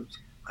Beirut,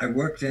 I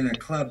worked in a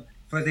club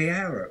for the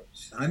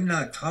Arabs. I'm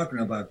not talking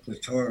about the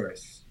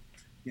tourists.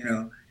 You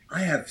know,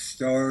 I have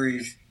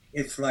stories.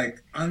 It's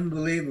like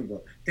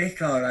unbelievable. They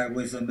thought I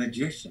was a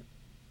magician.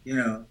 You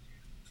know,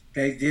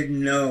 they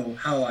didn't know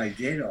how I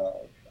did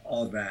all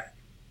that.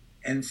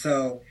 And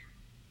so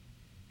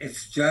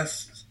it's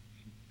just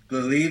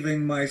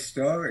believing my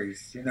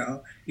stories,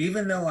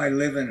 Even though I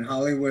live in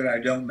Hollywood, I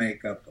don't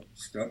make up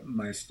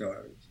my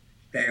stories.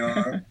 They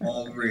are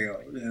all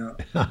real.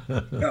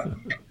 No,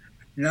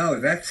 no,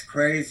 that's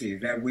crazy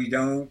that we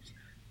don't,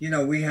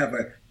 we have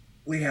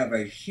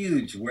a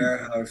huge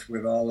warehouse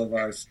with all of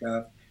our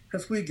stuff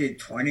because we did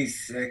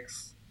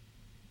 26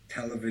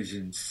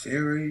 television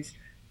series,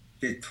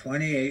 did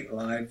 28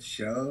 live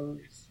shows.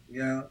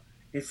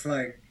 It's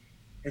like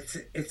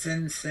it's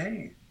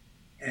insane.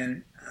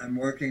 And I'm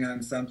working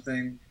on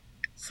something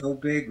so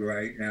big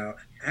right now,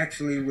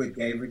 actually with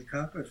David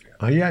Copperfield.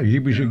 Oh yeah, he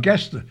was You a know?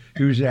 guest.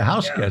 He was a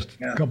house Yeah, guest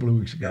a yeah, couple of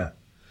weeks yeah, ago.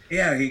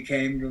 yeah. He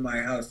came to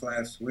my house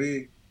last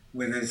week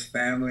with his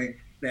family.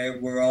 They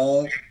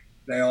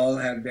all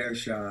had their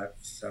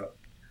shots, so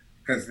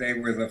because they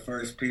were the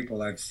first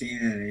people I've seen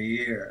in a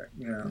year.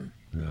 Yeah.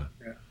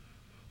 Yeah.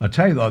 I'll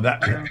tell you though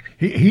that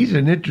he's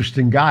an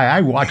interesting guy.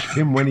 I watched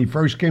him when he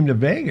first came to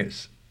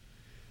Vegas.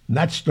 And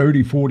that's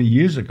 30, 40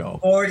 years ago.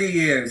 40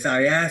 years,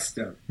 I asked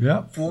him.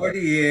 Yep. 40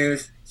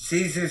 years,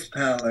 Caesar's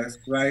Palace,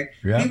 right?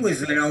 He Yep.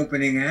 was an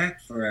opening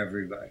act for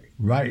everybody.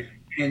 Right.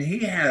 And he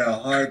had a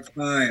hard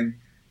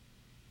time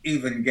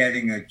even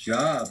getting a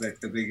job at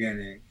the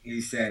beginning,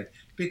 he said,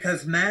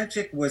 because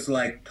magic was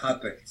like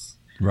puppets.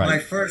 My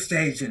Right. first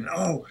agent,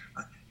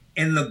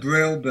 in the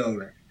Brill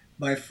building,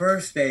 my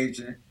first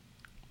agent,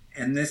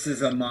 and this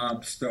is a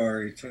mob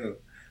story too.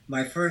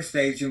 My first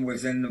agent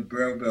was in the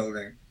Brill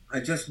building. I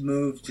just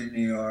moved to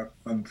New York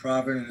from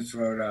Providence,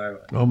 Rhode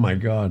Island. Oh my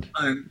God.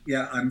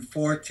 I'm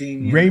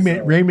 14 years Raymond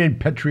old. Raymond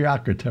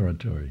Petriarca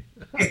territory.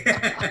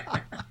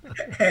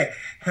 Hey,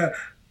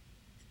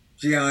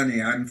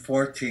 Gianni, I'm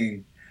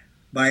 14.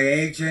 My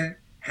agent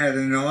had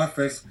an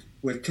office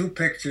with two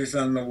pictures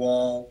on the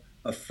wall,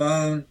 a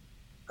phone,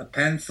 a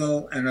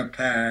pencil, and a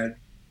pad.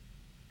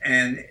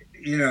 And,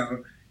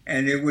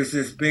 and it was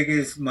as big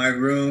as my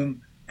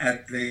room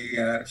at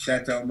the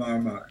Chateau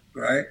Marmont,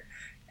 right?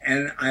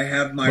 And I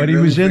have my But he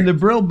was in the room.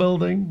 Brill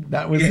building.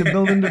 That was the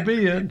building to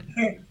be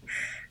in.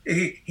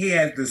 He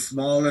had the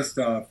smallest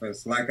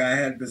office, like I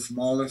had the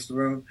smallest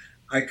room.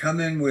 I come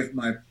in with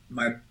my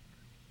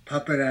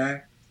puppet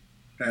act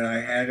that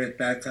I had at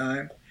that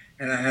time,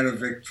 and I had a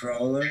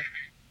Victrola,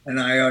 and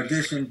I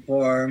auditioned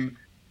for him,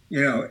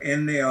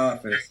 in the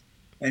office.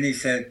 And he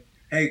said,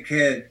 "Hey,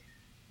 kid,"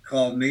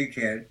 called me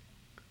kid.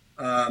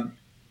 Um,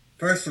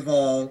 First of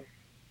all,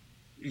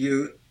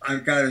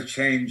 I've got to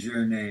change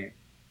your name.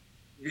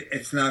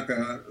 It's not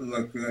going to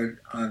look good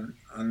on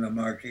the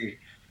marquee.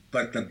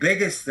 But the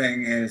biggest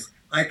thing is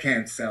I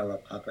can't sell a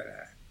puppet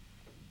act.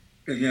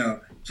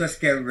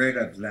 Just get rid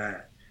of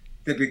that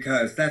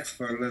because that's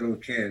for little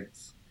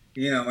kids.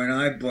 And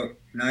I book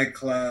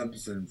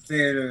nightclubs and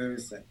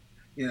theaters, and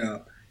you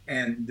know,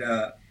 and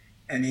uh,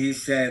 and he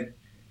said,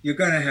 "You're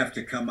going to have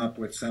to come up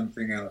with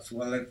something else."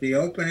 Well, at the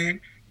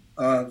opening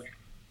of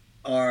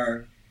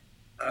our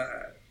uh,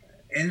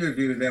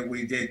 interview that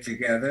we did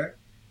together,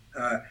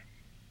 uh,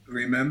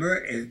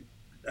 remember,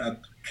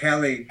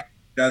 Kelly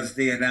does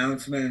the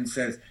announcement and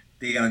says,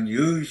 "The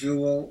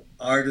unusual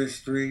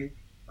artistry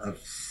of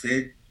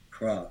Sid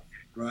Krofft,"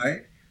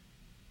 right?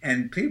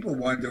 And people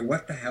wonder,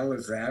 what the hell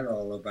is that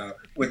all about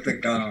with the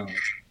gong?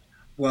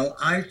 Well,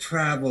 I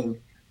traveled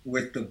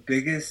with the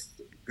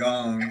biggest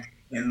gong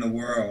in the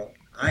world.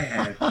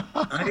 I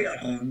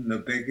own the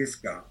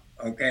biggest gong,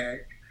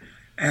 okay?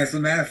 As a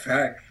matter of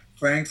fact,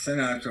 Frank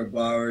Sinatra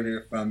borrowed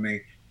it from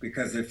me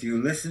because if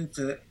you listen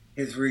to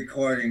his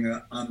recording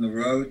on the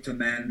road to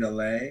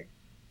Mandalay,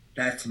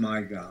 that's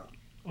my gong.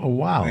 Oh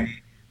wow.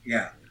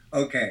 Yeah.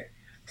 Okay.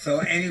 So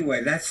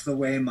anyway, that's the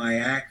way my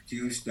act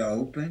used to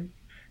open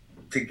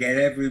to get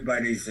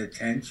everybody's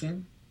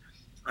attention.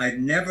 I'd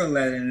never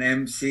let an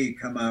MC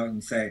come out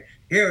and say,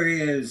 Here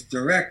he is,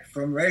 direct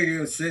from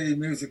Radio City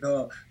Music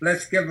Hall.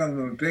 Let's give him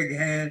a big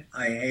hand.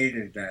 I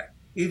hated that,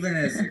 even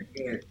as a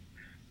kid.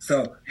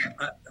 So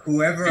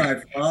whoever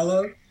I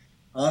followed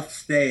off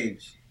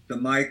stage, the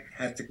mic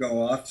had to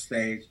go off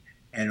stage,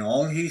 and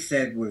all he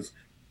said was,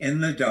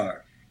 in the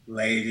dark,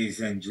 ladies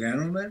and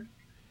gentlemen,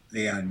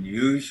 the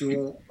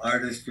unusual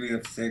artistry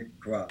of Sid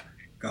Krofft.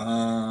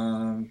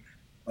 Gong.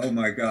 Oh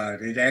my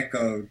God, it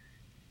echoed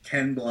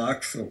 10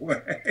 blocks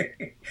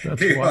away. That's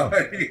The wild.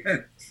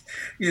 audience,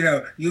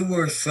 you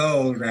were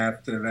sold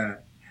after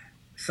that.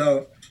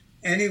 So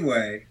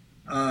anyway,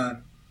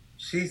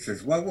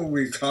 Jesus, what were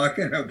we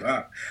talking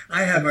about?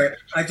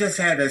 I just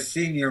had a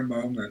senior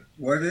moment.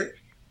 Was it?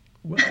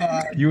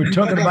 You were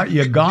talking about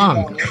your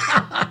gong.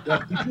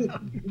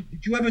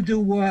 Did you ever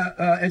do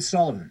Ed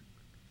Sullivan?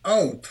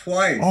 Oh,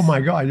 twice. Oh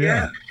my God,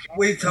 yeah.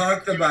 We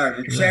talked about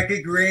it.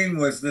 Shecky Green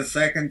was the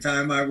second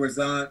time I was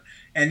on.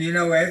 And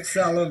Ed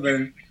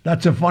Sullivan.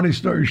 That's a funny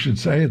story. You should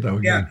say it though.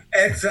 Again. Yeah,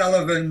 Ed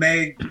Sullivan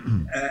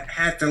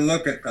had to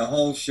look at the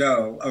whole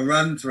show, a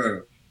run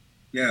through,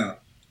 a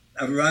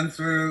run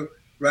through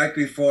right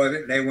before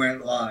they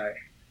went live.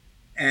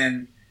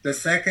 And the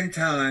second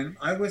time,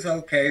 I was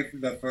okay for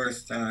the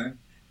first time.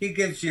 He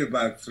gives you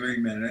about 3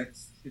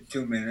 minutes,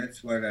 2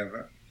 minutes,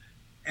 whatever.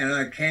 And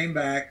I came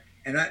back,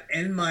 and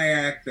in my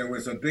act, there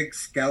was a big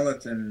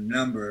skeleton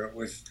number. It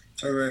was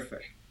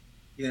terrific,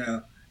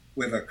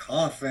 with a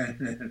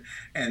coffin,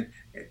 and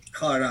it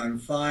caught on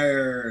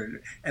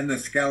fire, and the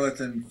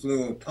skeleton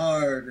flew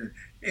apart. And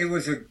it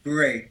was a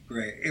great,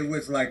 it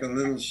was like a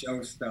little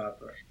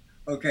showstopper.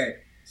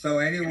 Okay, so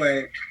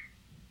anyway,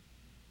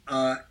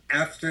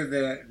 after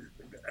the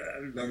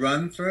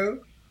run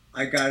through,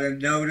 I got a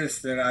notice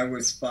that I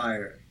was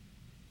fired.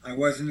 I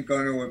wasn't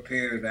going to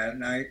appear that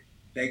night.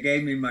 They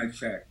gave me my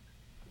check,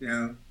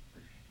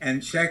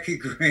 and Shecky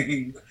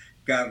Green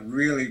got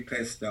really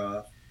pissed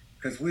off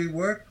because we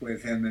worked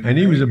with him. And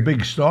he was a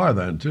big star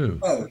then too.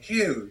 Oh,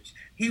 huge.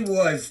 He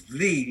was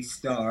the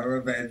star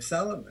of Ed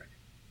Sullivan,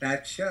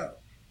 that show.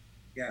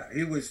 Yeah,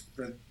 he was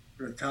the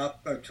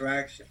top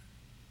attraction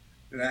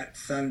that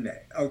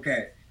Sunday.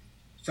 Okay,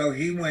 so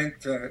he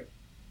went to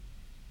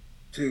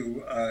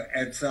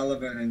Ed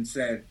Sullivan and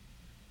said,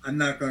 I'm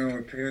not going to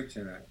appear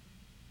tonight.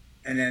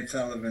 And Ed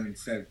Sullivan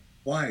said,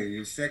 why? Are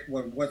you sick?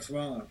 What's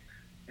wrong?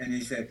 And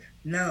he said,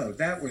 no,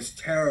 that was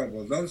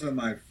terrible. Those are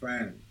my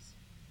friends.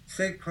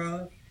 Sid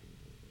Krofft,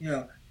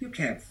 you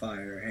can't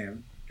fire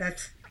him.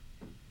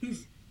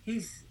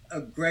 He's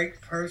a great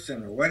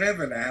person, or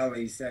whatever the hell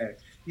he said.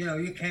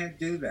 You can't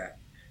do that.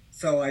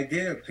 So I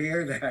did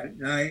appear that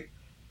night,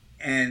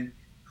 and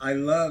I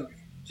loved,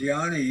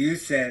 Gianni, you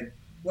said,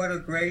 what a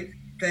great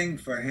thing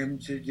for him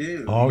to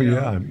do. Oh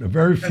yeah,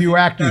 very few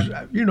actors,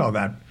 at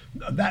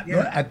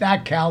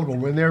that caliber,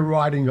 when they're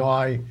riding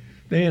high,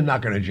 they are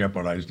not going to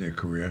jeopardize their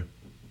career.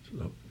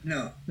 So,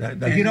 no.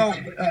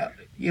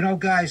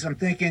 Guys, I'm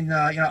thinking,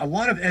 a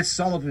lot of Ed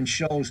Sullivan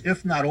shows,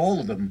 if not all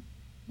of them,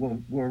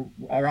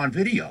 are on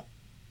video.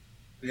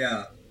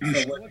 Yeah. Are you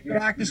sure they're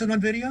actors on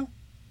video?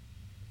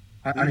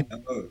 Who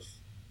knows?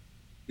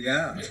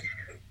 Yeah.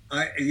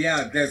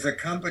 There's a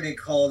company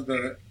called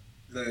the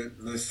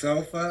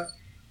Sofa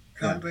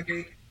Company.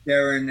 Yeah.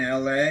 They're in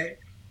LA. Yeah.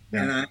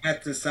 And I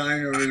had to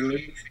sign a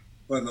release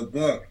for the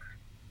book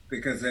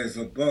because there's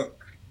a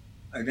book,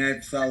 an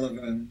Ed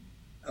Sullivan,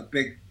 a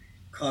big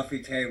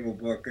coffee table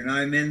book, and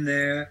I'm in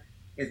there.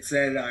 It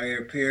said I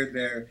appeared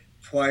there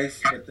twice,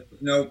 but there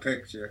was no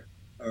picture.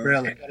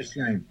 Really? What a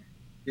shame.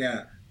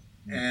 Yeah.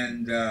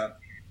 And,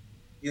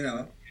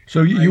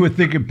 So you were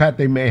thinking, Pat,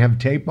 they may have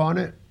tape on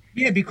it?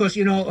 Yeah, because,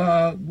 we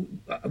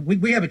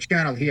have a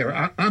channel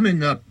here. I'm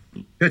in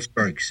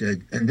Pittsburgh,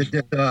 Sid, and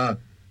tell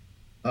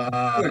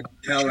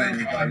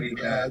anybody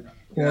that.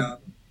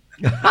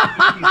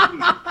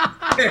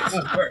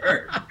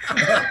 Pittsburgh.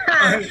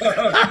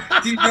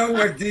 Do you know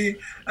what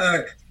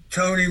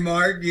Tony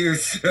Martin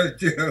used to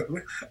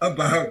do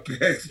about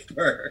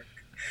Pittsburgh?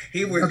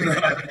 He would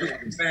drop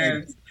his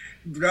pants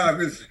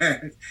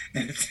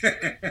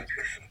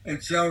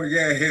and show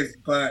his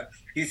butt.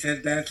 He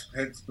said, that's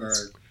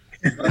Pittsburgh.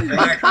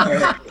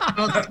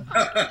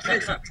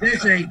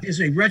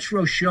 There's a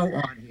retro show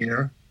on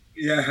here.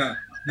 Yeah.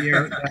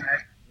 Here,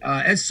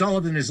 Ed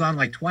Sullivan is on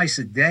like twice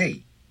a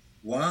day.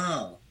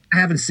 Wow. I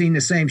haven't seen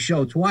the same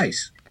show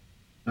twice.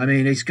 I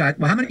mean, he's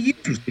got, how many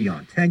years was he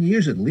on? 10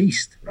 years at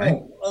least,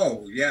 right?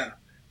 Oh, yeah.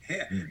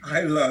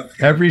 I love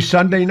him. Every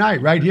Sunday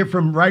night, right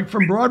from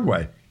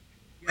Broadway.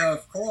 Yeah,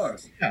 of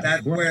course. Yeah,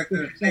 that's where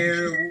the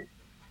theater,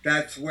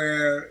 that's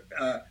where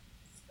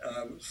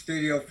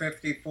Studio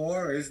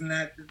 54, isn't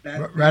that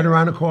right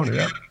around the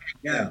corner,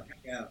 yeah.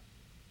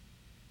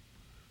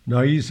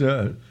 No, he's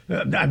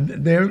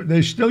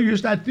they still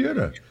use that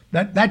theater.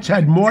 That's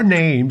had more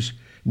names.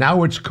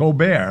 Now it's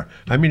Colbert.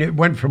 I mean, it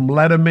went from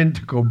Letterman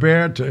to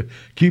Colbert to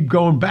keep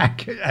going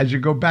back as you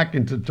go back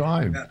into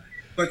time. Yeah.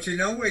 But you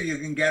know where you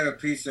can get a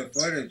piece of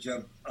footage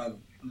of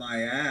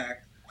my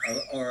act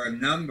or a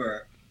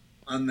number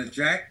on the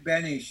Jack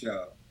Benny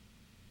show.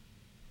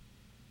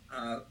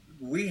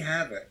 we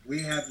have it.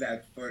 We have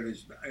that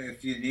footage.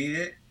 If you need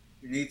it,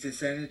 you need to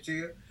send it to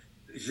you.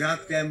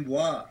 Jacques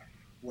Dembois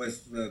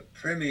was the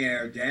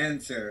premier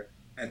dancer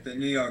at the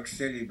New York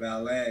City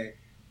Ballet,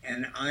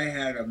 and I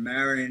had a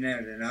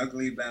marionette, an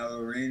ugly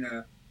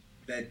ballerina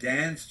that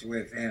danced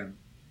with him,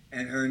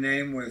 and her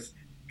name was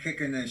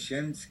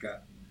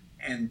Kikanashinska.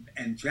 And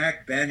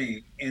Jack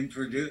Benny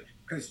introduced,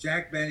 because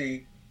Jack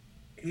Benny,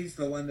 he's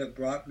the one that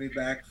brought me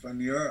back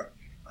from Europe.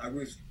 I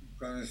was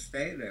going to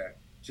stay there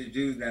to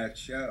do that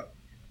show,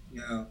 you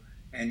know,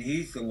 and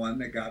he's the one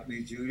that got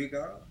me Judy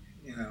Garland,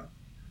 you know.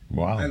 I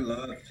Wow.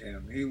 loved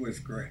him. He was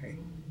great.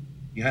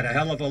 You had a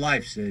hell of a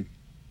life, Sid.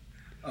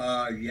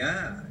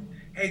 Yeah.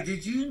 Hey,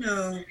 did you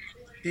know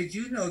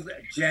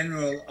that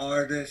general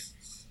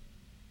artists,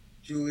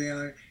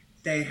 Julian,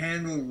 they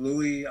handled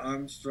Louis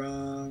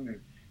Armstrong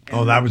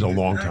Oh, and that was a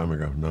long not, time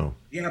ago. No.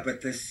 yeah,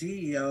 but the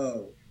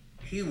CEO,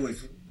 he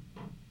was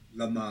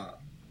the mob,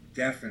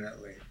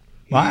 definitely.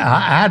 Well, He, I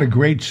had a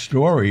great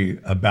story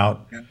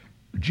about yeah,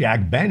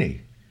 Jack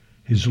Benny.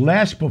 His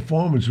last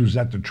performance was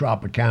at the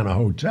Tropicana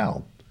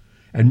Hotel.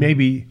 And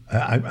maybe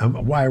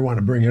why I want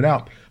to bring it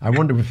up, I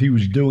wonder if he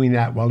was doing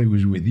that while he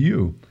was with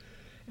you.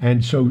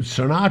 And so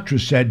Sinatra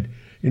said,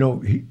 you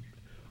know,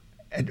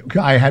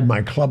 I had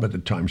my club at the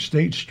time,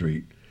 State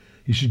Street.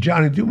 He said,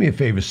 Johnny, do me a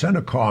favor, send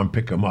a car and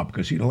pick him up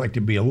because he don't like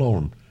to be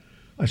alone.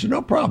 I said,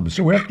 no problem.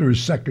 So after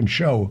his second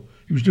show,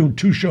 he was doing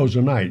 2 shows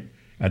a night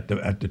at the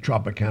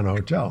Tropicana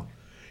Hotel.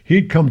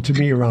 He'd come to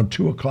me around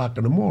 2 o'clock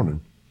in the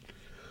morning.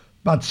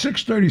 About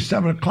 6:30,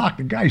 7 o'clock,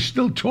 the guy's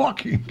still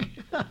talking.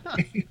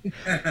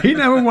 He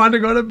never wanted to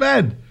go to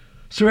bed.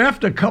 So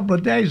after a couple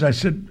of days, I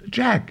said,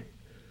 Jack,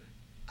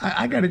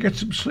 I got to get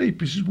some sleep.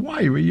 He says,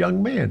 why? You're a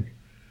young man.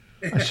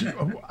 I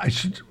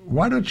said,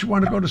 why don't you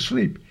want to go to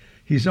sleep?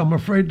 He said, I'm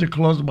afraid to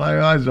close my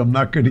eyes. I'm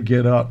not going to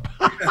get up.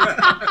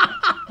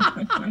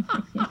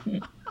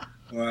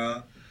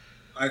 well,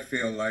 I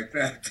feel like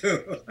that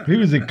too. He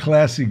was a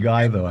classy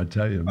guy, though, I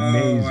tell you. Oh, I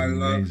Amazing,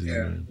 loved amazing,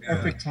 him. man. Yeah.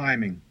 Perfect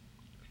timing.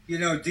 You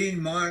know,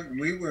 Dean Martin,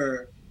 we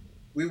were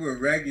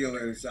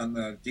regulars on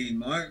the Dean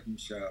Martin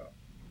show,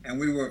 and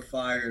we were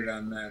fired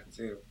on that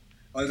too.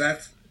 Oh,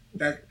 that.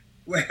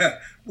 Well,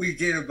 we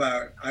did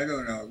about, I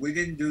don't know, we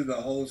didn't do the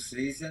whole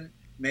season,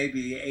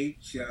 maybe 8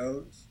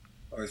 shows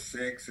or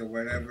 6 or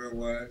whatever it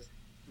was.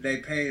 They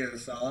paid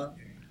us off,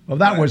 Well,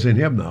 that but wasn't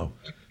him, though.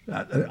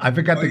 I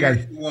forgot oh the yes,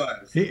 guy. it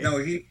was. He, No,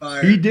 he he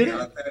fired did me it?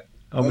 out there.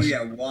 I Oh was,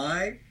 yeah,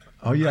 why?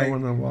 oh, yeah, I I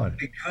want to know why.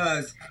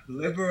 Because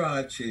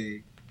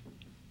Liberace,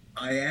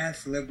 I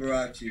asked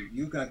Liberace,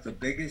 you got the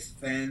biggest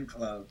fan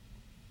club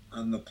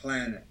on the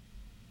planet.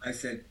 I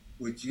said,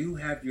 would you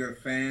have your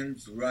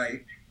fans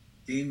write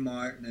Dean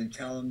Martin and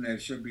tell them there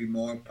should be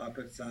more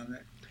puppets on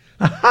it?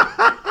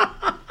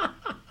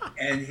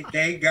 And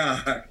they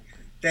got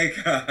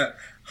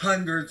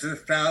hundreds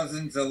of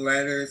thousands of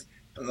letters,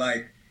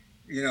 like,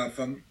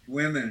 from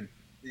women,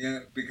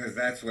 because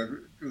that's what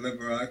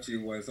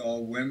Liberace was,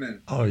 all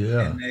women. Oh,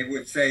 yeah. And they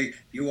would say,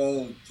 you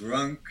old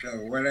drunk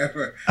or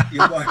whatever, you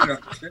want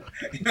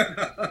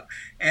to,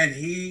 and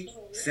he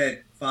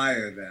said,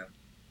 fire them.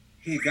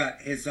 He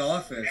got his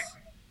office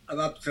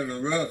up to the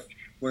roof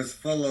was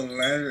full of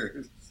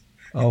letters.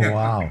 Oh,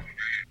 wow.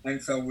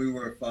 And so we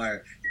were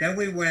fired. Then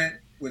we went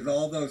with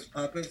all those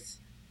puppets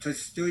to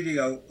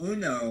Studio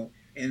Uno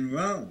in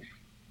Rome.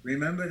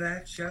 Remember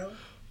that show?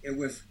 It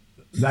was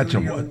That's a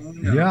Studio what?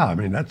 Uno Yeah, I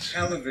mean, that's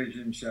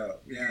television show.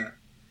 Yeah,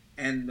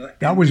 and that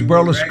and was we were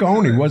Berlusconi.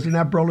 regulars. Wasn't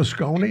that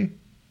Berlusconi?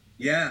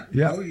 Yeah.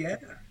 Yeah, Oh yeah.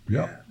 yeah.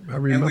 Yeah. I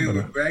And we remember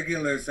were that.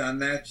 regulars on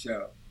that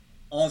show.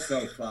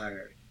 Also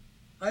fired.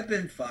 I've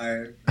been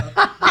fired.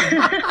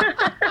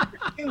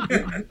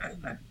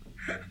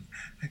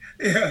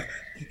 Yeah.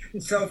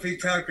 Sophie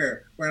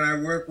Tucker, when I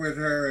worked with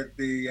her at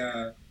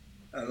the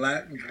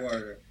Latin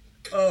Quarter.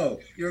 Oh,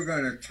 you're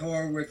going to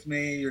tour with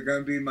me. You're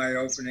going to be my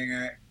opening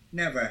act.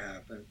 Never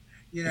happened.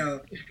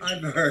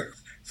 I've heard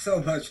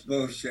so much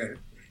bullshit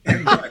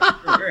in my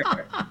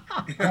career.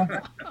 Well,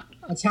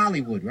 that's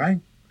Hollywood, right?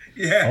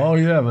 Yeah. Oh,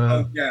 yeah, Oh,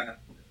 man. yeah.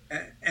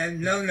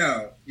 And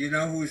no. You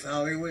know who's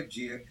Hollywood?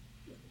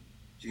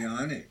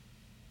 Gianni.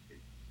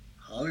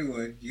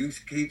 Hollywood. You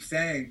keep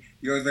saying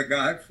you're the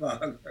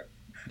godfather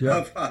Yeah.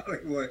 of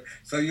Hollywood.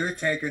 So you're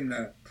taking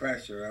the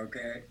pressure,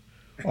 okay?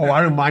 Oh,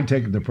 I don't mind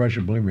taking the pressure.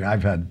 Believe me,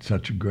 I've had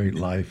such a great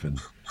life, and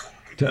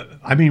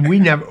I mean, we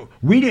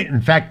didn't.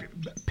 In fact,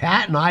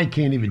 Pat and I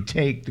can't even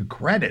take the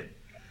credit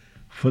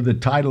for the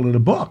title of the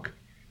book.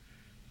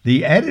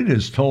 The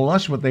editors told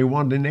us what they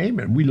wanted to name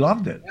it, and we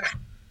loved it.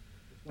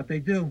 What they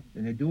do,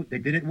 and they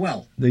did it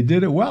well. They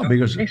did it well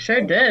because They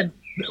sure did.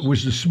 it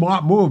was the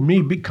smart move.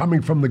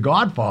 Coming from The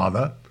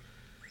Godfather,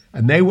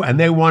 and they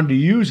wanted to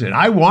use it.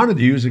 I wanted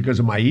to use it because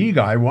of my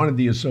ego. I wanted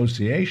the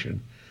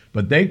association,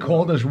 but they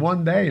called us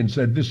one day and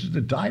said, "This is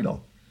the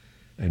title."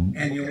 And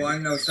And you want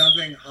to know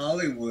something?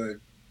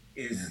 Hollywood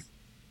is,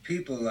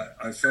 people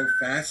are so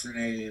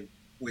fascinated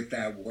with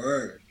that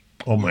word.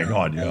 oh my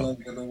God, All yeah,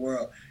 over the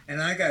world.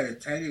 And I got to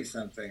tell you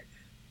something.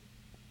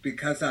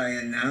 Because I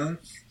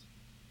announced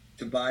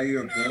to buy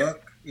your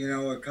book,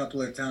 a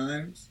couple of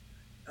times,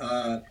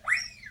 uh,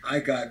 I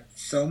got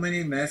so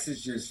many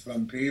messages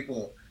from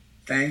people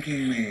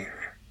thanking me.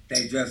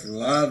 They just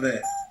love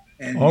it,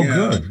 and Oh,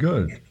 good,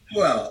 good.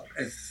 well,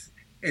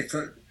 it's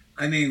a.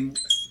 I mean,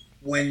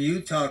 when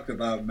you talked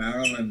about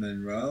Marilyn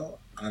Monroe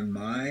on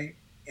my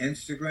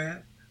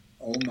Instagram,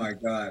 oh my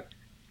God,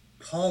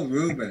 Paul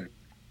Rubin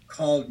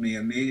called me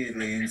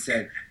immediately and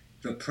said,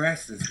 "The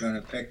press is going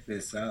to pick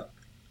this up."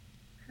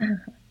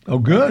 Oh,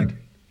 And good.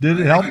 Did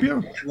it help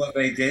you? well,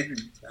 they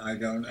didn't. I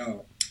don't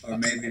know, or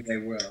maybe they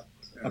will.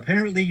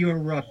 Apparently, your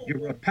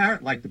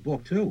parrot liked the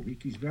book too.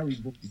 He's very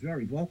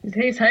vocal.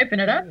 He's hyping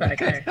it up back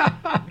there.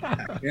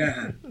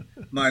 Yeah,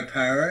 my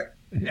parrot.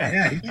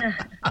 Yeah, he Yeah.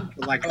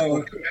 liked the Oh,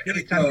 book. he's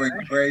Anytime- going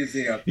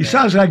crazy up He there.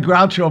 sounds like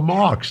Groucho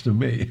Marx to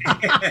me.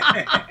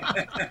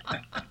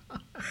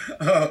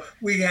 Oh,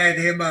 we had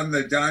him on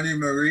the Donnie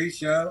Marie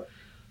show,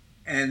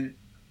 and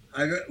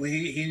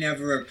he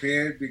never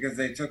appeared because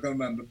they took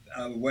him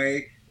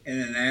away in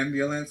an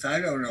ambulance. I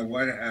don't know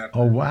what happened.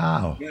 Oh,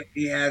 wow.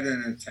 He had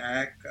an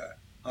attack,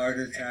 heart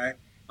attack,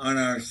 on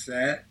our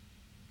set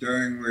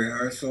during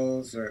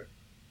rehearsals, or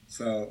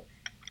so.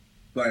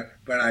 But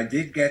I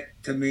did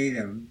get to meet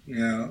him,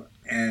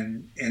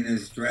 and in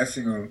his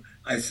dressing room,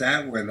 I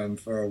sat with him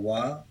for a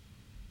while,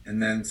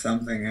 and then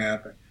something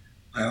happened.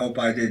 I hope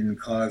I didn't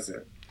cause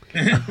it.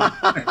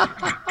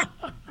 I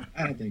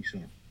don't think so.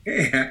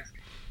 Yeah.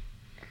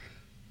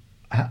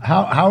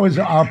 How is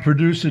our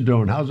producer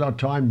doing? How's our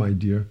time, my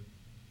dear?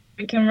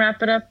 We can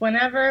wrap it up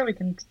whenever. We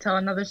can tell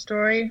another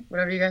story,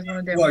 whatever you guys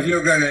want to do. Well,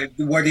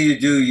 what do?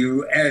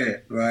 You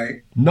edit,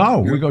 right? No,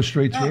 we go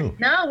straight through.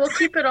 No, we'll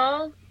keep it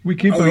all. We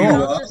keep Oh, it you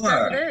all. are? Just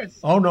as it is.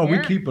 Oh, no, we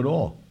Yeah. keep it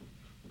all.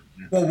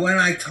 Well, when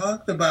I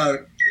talked about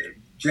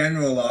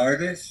general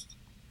artists,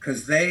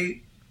 because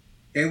they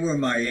were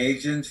my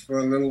agents for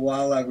a little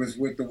while. I was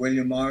with the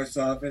William Morris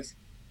office,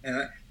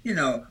 and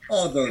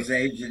all those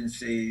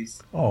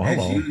agencies, Oh, as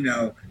hello. you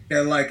know,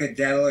 they're like a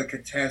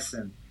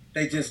delicatessen.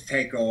 They just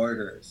take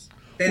orders.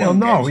 They Well, don't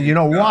no, get you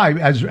know job. why?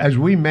 As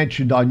we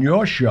mentioned on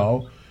your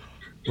show,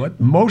 what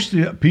most of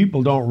the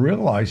people don't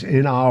realize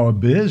in our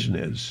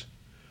business,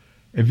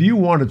 if you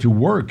wanted to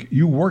work,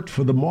 you worked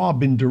for the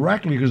mob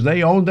indirectly because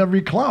they owned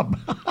every club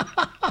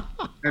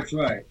That's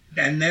right,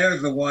 and they're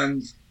the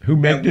ones who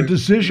make that the would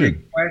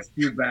decision. request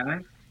you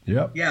back.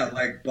 Yep. Yeah,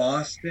 like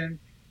Boston.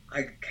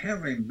 I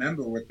can't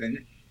remember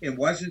it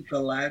wasn't the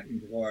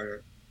Latin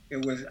Quarter.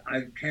 It was,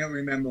 I can't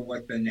remember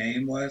what the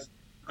name was.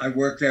 I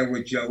worked there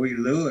with Joey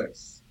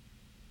Lewis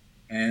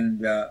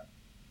and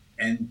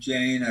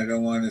Jane. I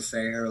don't want to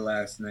say her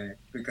last name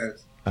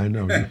because I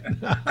know.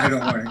 I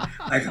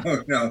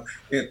don't know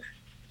if.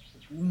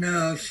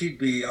 No, she'd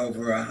be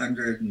over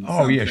 100 and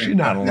Oh, yeah, something she's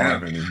not by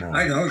alive now. anymore.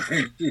 I don't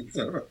think she's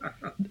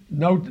around.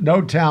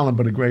 No talent,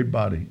 but a great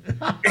body.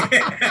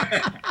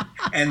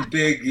 And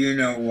big, you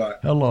know what.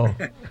 Hello.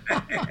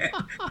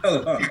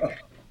 Hello.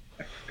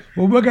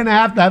 Well, we're going to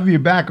have you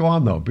back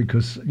on, though,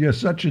 because you're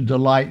such a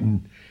delight.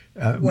 And,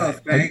 Well,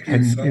 thank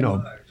you so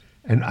much.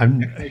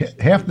 And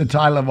half the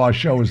title of our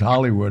show is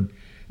Hollywood,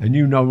 and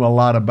you know a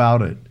lot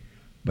about it.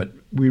 But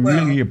we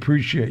really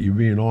appreciate you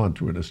being on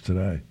with us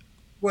today.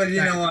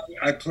 Well,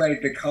 I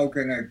played the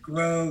Coconut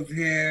Grove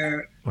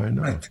here I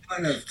know. a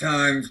ton of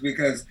times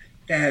because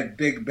they had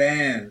big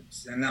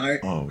bands, and I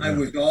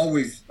was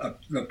always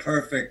the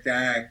perfect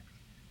act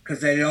because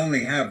they'd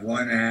only have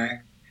one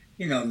act.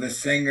 The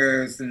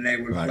singers, and they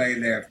would play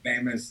their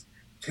famous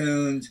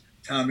tunes,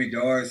 Tommy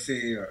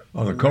Dorsey or.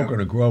 Oh, the whoever.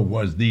 Coconut Grove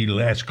was the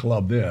last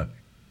club there.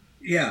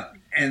 Yeah,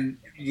 and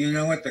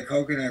at the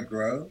Coconut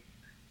Grove,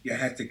 you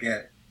had to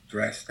get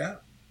dressed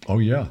up. Oh,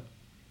 yeah.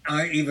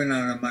 Even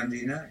on a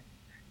Monday night.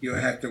 You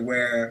had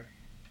to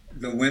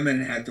the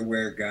women had to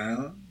wear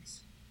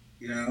gowns,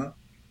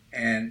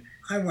 and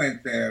I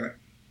went there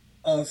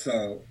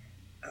also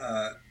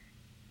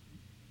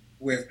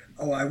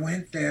I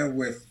went there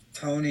with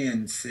Tony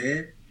and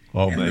Sid.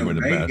 Oh, and they the were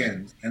the best.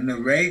 Reagans. And the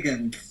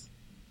Reagans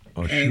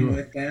Oh, came sure.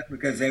 with them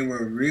because they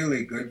were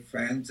really good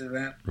friends of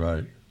them.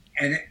 Right.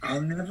 And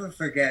I'll never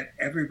forget,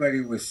 everybody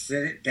was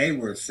they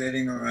were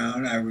sitting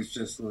around, I was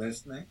just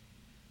listening,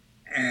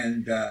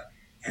 and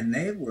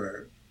they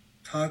were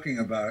talking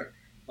about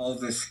all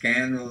the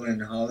scandal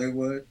in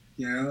Hollywood,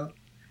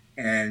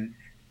 and,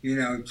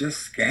 just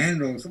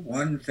scandals,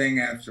 one thing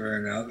after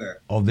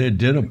another. Oh, their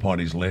dinner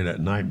parties late at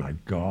night, my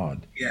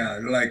God. Yeah,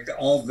 like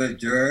all the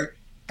dirt.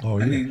 Oh,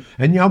 I yeah. mean,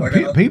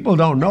 And, people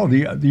don't know,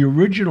 the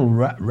original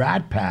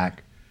Rat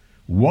Pack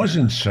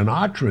wasn't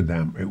Sinatra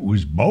them, it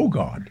was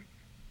Bogart.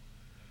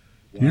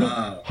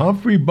 Wow.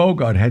 Humphrey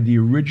Bogart had the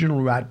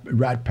original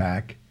Rat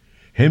Pack,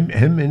 him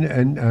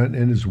and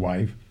his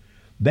wife.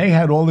 They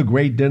had all the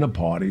great dinner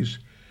parties,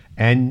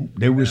 and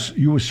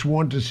you were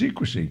sworn to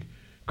secrecy,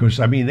 because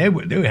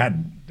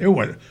they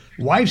were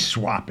wife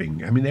swapping.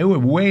 They were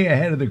way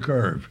ahead of the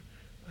curve.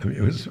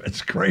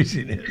 It's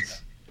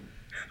craziness.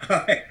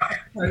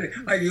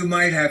 You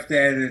might have to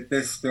edit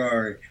this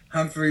story.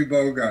 Humphrey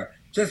Bogart.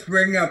 Just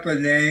bring up a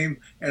name,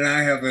 and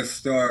I have a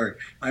story.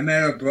 I'm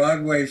at a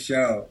Broadway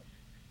show.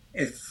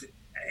 It's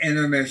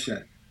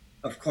intermission.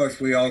 Of course,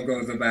 we all go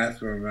to the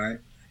bathroom, right?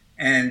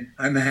 And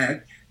I'm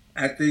at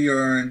the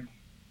urine,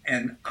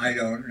 and I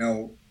don't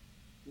know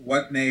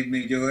what made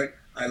me do it.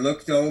 I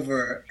looked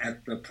over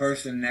at the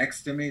person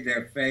next to me,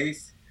 their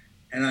face,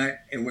 and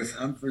it was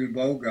Humphrey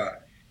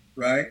Bogart,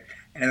 right?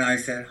 And I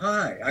said,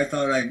 hi. I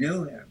thought I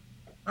knew him.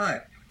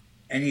 Hi.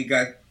 And he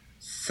got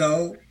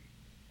so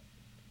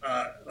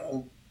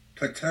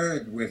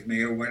perturbed with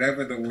me, or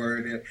whatever the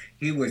word is.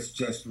 He was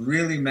just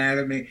really mad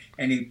at me,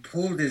 and he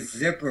pulled his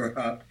zipper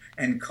up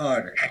and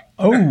caught it.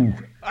 Oh.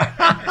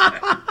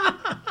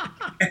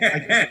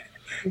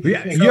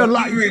 Yeah, so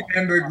he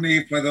remembered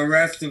me for the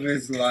rest of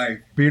his life.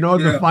 But you know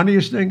the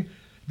funniest thing?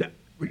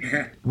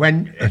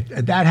 When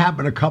that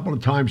happened a couple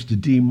of times to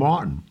Dean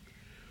Martin.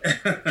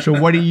 So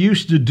what he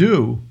used to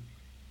do,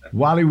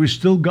 while he was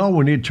still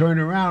going, he'd turn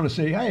around and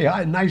say, hey,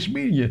 hi, nice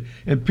meeting you,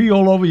 and pee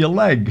all over your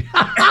leg.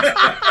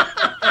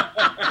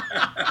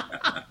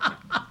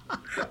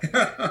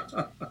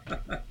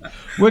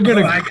 We're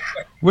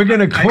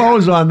gonna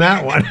close on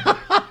that one.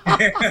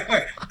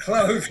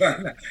 Close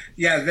on that.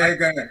 Yeah, they're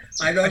gonna.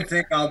 I don't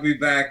think I'll be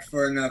back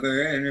for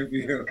another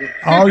interview.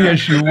 Oh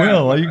yes, you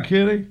will. Are you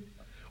kidding?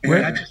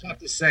 I just have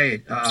to say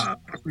it.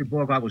 Humphrey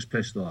Bogart was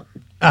pissed off.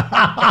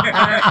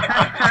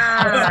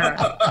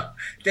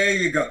 There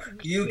you go.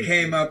 You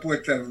came up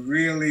with a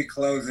really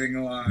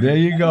closing line. There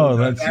you go.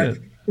 That's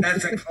it.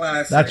 That's a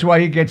classic. That's why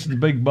he gets the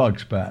big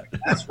bucks, Pat.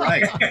 That's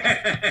right.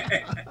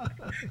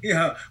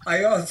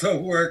 I also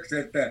worked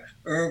at the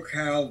Earl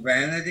Carroll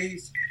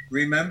Vanities.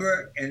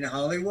 Remember, in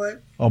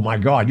Hollywood? Oh my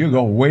God, you're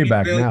going way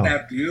back now. He built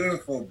that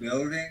beautiful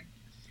building.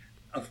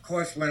 Of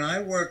course, when I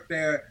worked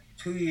there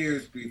 2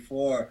 years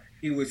before,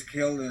 he was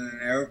killed in an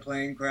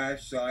airplane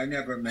crash, so I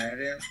never met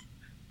him.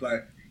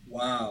 But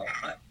wow,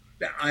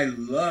 I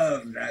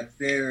love that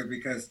theater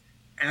because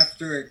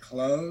after it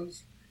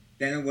closed,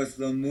 then it was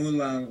the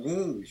Moulin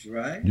Rouge,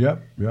 right?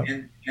 Yep.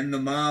 And the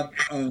mob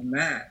owned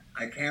that.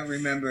 I can't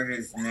remember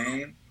his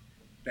name.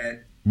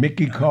 That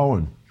Mickey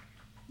Cohen.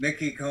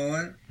 Mickey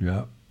Cohen?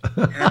 Yeah.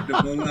 Had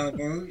the Moulin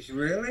Rouge,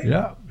 really?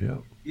 Yeah.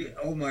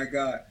 Oh my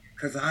God,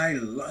 because I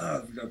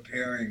loved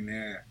appearing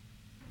there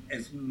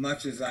as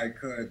much as I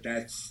could.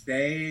 That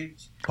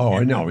stage. Oh,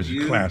 I know. It was a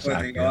view class for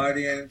act. the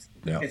audience.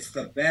 Yeah. It's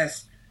the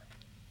best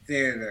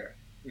theater,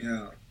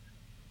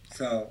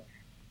 So.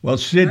 Well,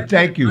 Sid,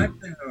 thank you.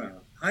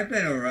 I've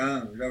been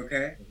around,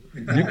 okay?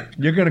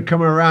 You're going to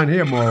come around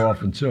here more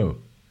often,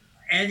 too.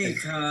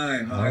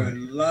 Anytime. I would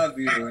love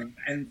you,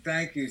 and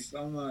thank you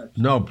so much.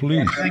 No,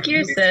 please. Thank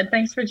you, Sid.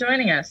 Thanks for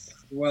joining us.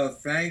 Well,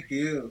 thank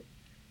you.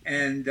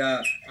 And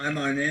I'm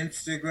on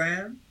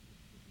Instagram,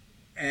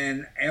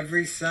 and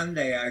every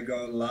Sunday I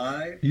go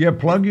live. Yeah,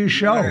 plug your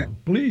show,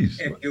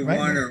 please. If you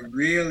want to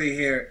really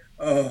hear,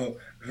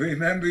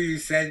 remember you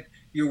said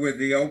you were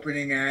the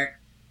opening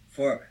act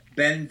for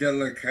Ben de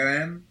la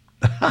Creme?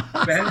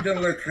 Ben de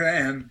la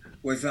Creme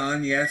was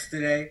on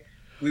yesterday.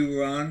 We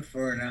were on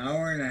for an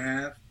hour and a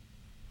half.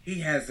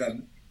 He has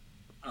a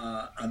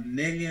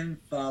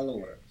million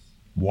followers.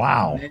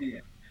 Wow. 1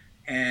 million.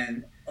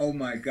 And oh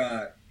my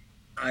God,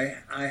 I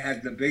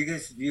had the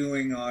biggest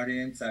viewing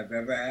audience I've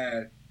ever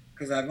had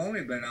because I've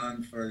only been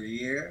on for a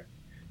year.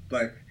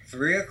 But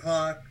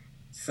 3:00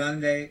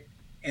 Sunday,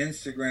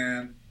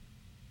 Instagram.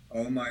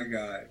 Oh my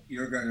God,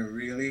 you're going to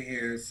really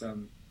hear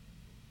some.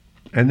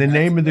 And the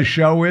name of the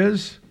show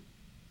is?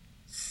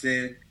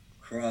 Sid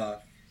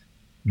Krofft.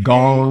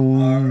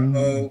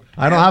 Gong.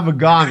 I don't have a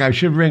gong. I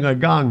should ring a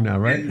gong now,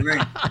 right? And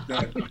ring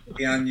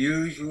the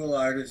unusual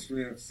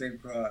artistry of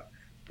Sid Krofft.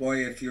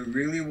 Boy, if you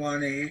really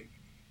want to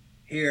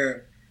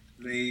hear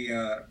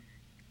the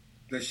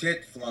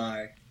shit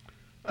fly,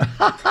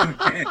 tune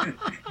in.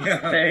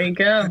 There you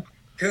go.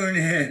 Tune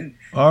in.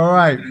 All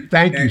right.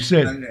 Thank you,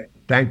 Sid. Sunday.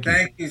 Thank you.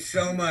 Thank you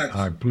so much.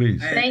 All right,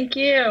 please. And Thank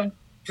you.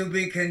 to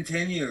be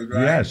continued,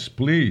 right? Yes,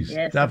 please.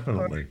 Yes,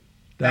 Definitely.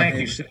 Thank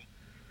you, Sid.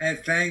 And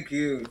thank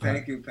you.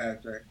 Thank you,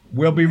 Patrick.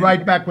 We'll be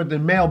right back with the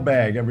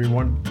mailbag,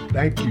 everyone.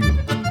 Thank you.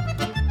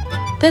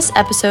 This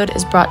episode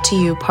is brought to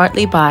you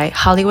partly by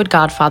Hollywood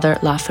Godfather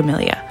La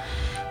Familia.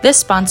 This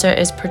sponsor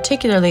is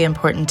particularly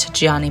important to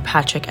Gianni,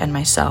 Patrick, and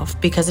myself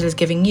because it is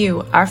giving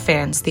you, our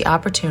fans, the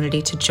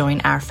opportunity to join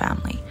our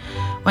family.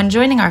 When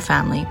joining our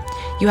family,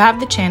 you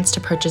have the chance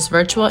to purchase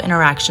virtual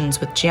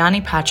interactions with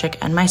Gianni, Patrick,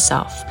 and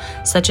myself,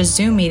 such as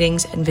Zoom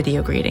meetings and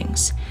video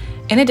greetings.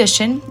 In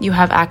addition, you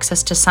have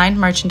access to signed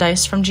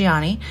merchandise from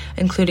Gianni,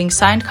 including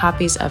signed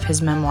copies of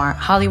his memoir,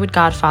 Hollywood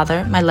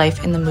Godfather, My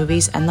Life in the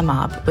Movies and the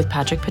Mob with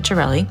Patrick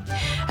Picciarelli,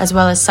 as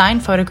well as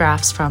signed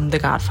photographs from The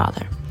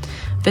Godfather.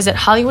 Visit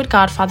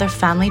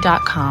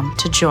HollywoodGodfatherFamily.com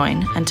to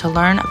join and to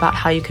learn about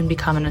how you can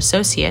become an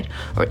associate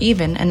or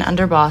even an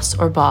underboss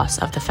or boss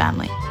of the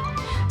family.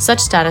 Such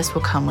status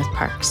will come with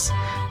perks.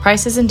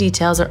 Prices and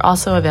details are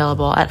also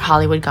available at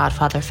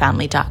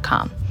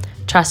HollywoodGodfatherFamily.com.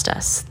 Trust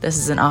us, this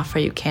is an offer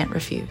you can't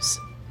refuse.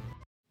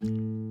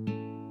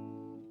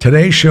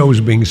 Today's show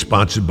is being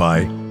sponsored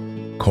by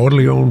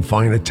Corleone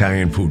Fine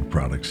Italian Food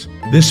Products.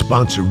 This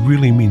sponsor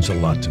really means a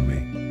lot to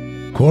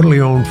me.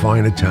 Corleone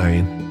Fine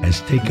Italian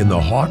has taken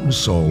the heart and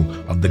soul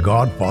of the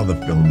Godfather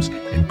films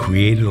and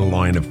created a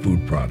line of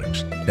food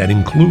products that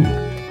include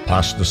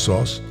pasta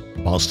sauce,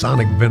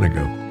 balsamic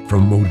vinegar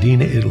from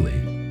Modena, Italy,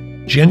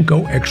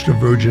 Genco extra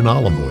virgin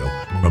olive oil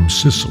from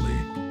Sicily.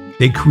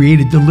 They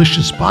created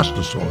delicious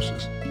pasta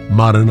sauces,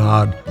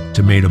 marinade,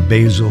 tomato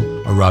basil,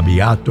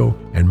 arrabbiato,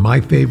 and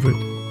my favorite,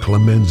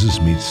 Clemenza's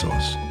meat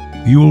sauce.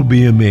 You will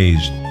be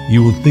amazed.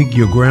 You will think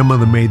your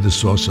grandmother made the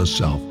sauce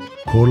herself.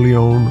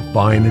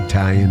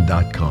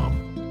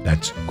 CorleoneFineItalian.com.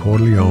 That's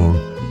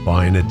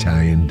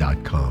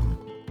CorleoneFineItalian.com.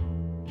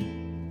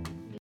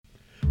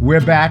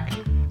 We're back,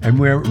 and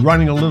we're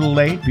running a little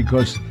late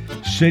because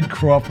Sid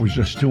Krofft was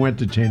just too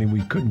entertaining.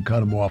 We couldn't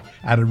cut him off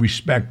out of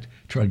respect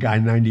to a guy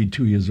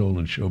 92 years old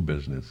in show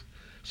business.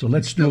 So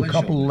let's do a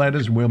couple of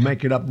letters, and we'll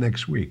make it up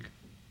next week.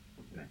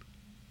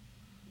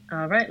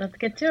 All right, let's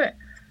get to it.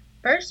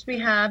 First, we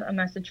have a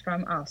message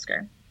from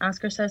Oscar.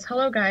 Oscar says,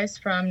 "Hello guys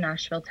from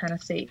Nashville,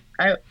 Tennessee.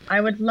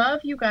 I would love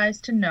you guys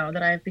to know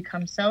that I have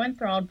become so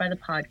enthralled by the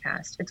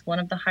podcast. It's one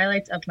of the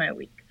highlights of my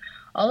week.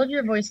 All of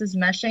your voices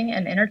meshing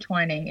and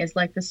intertwining is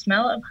like the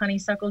smell of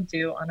honeysuckle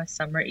dew on a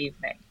summer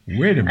evening."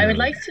 Wait a minute. I would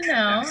like to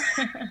know...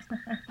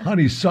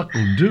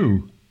 Honeysuckle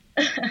dew?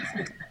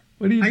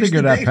 What do you think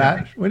of that,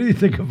 Pat? What do you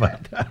think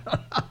about that?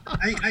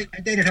 I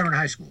dated her in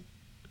high school.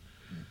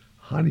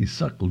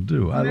 Honeysuckle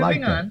dew. I like that.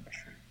 Moving on.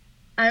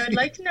 I would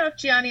like to know if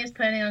Gianni is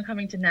planning on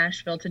coming to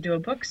Nashville to do a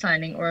book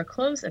signing or a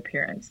clothes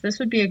appearance. This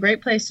would be a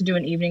great place to do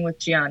an evening with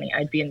Gianni.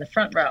 I'd be in the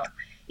front row.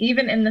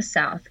 Even in the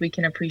South, we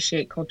can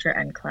appreciate culture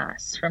and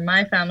class. From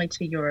my family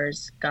to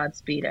yours,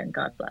 Godspeed and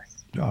God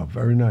bless. Oh,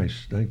 very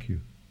nice. Thank you.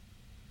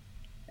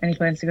 Any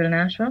plans to go to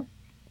Nashville?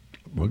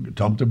 Well,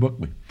 tell them to book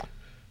me.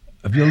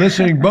 If you're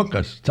listening, book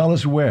us. Tell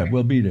us where.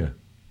 We'll be there.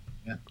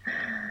 Yeah.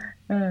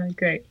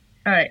 Great.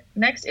 All right.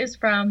 Next is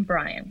from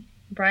Brian.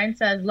 Brian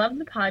says, "Love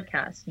the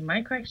podcast.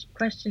 My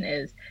question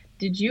is,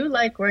 did you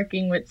like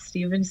working with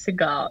Steven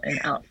Seagal in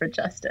Out for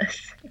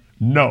Justice?"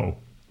 No.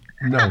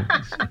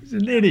 He's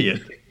an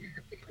idiot.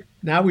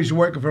 Now he's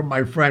working for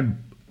my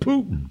friend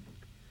Putin.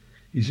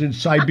 He's in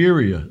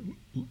Siberia.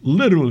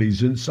 Literally,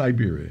 he's in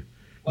Siberia.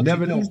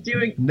 Never to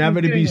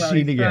be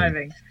seen again.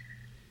 Thriving.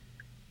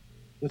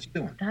 What's he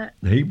doing?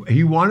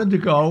 He wanted to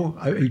go.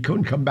 He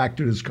couldn't come back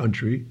to this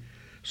country.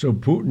 So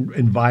Putin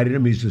invited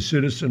him. He's a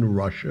citizen of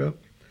Russia.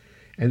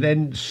 And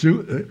then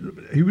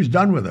he was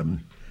done with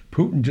him.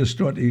 Putin just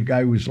thought the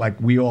guy was like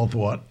we all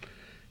thought.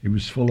 He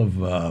was full of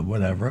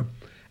whatever.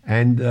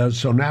 And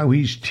so now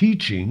he's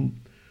teaching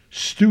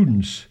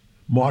students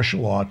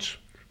martial arts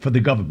for the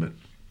government.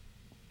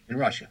 In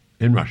Russia.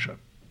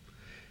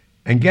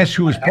 And guess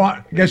who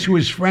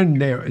his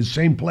friend there is?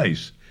 Same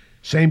place,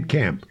 same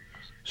camp,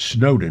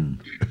 Snowden.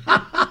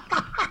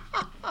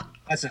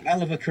 That's a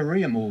hell of a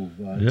career move.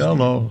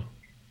 Hello.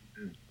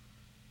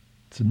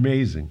 It's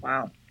amazing.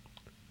 Wow.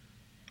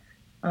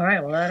 All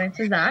right, well, that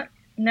answers that.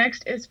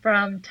 Next is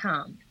from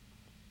Tom.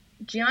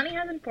 Gianni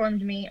has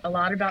informed me a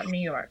lot about New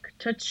York,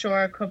 Toots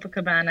Shor,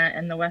 Copacabana,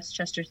 and the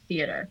Westchester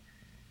Theater.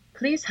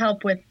 Please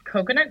help with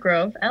Coconut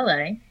Grove,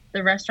 LA,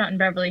 the restaurant in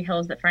Beverly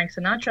Hills that Frank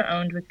Sinatra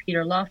owned with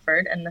Peter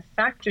Lawford, and the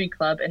Factory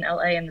Club in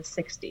LA in the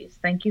 60s.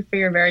 Thank you for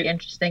your very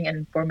interesting and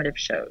informative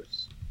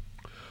shows.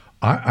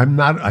 I'm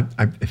not,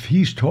 if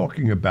he's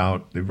talking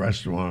about the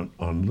restaurant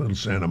on Little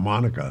Santa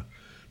Monica,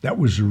 that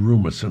was a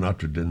rumor.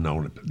 Sinatra didn't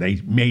own it.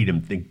 They made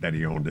him think that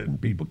he owned it, and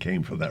people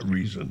came for that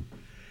reason.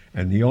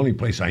 And the only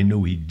place I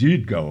knew he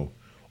did go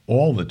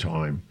all the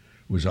time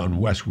was on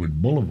Westwood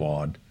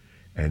Boulevard,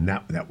 and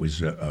that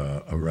was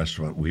a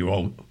restaurant we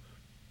all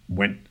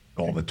went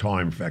all the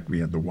time. In fact, we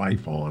had the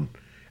wife on,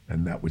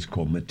 and that was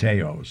called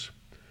Mateo's.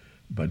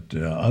 But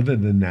other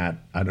than that,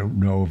 I don't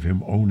know of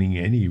him owning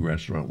any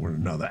restaurant with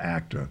another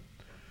actor.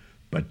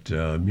 But,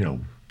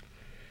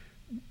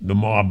 the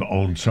mob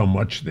owned so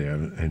much there,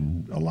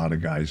 and a lot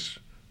of guys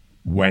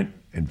went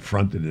and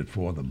fronted it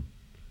for them.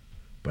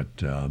 But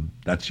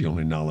that's the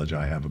only knowledge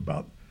I have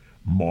about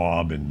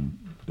mob and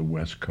the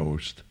West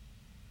Coast.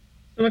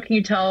 So what can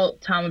you tell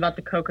Tom about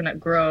the Coconut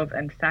Grove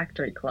and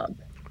Factory Club?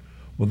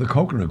 Well, the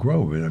Coconut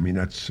Grove, I mean,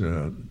 that's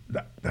a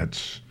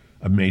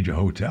major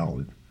hotel.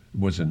 It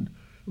was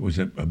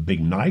a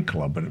big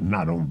nightclub, but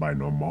not owned by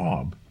no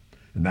mob.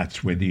 And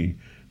that's where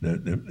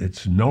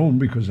it's known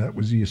because that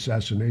was the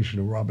assassination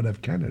of Robert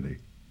F. Kennedy.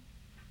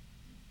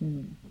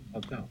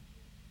 Okay.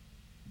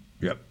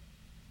 Yep.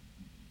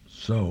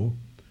 So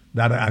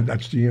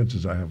that's the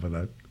answers I have for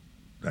that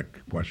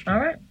question. All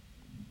right.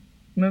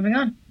 Moving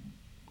on.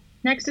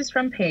 Next is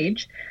from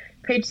Paige.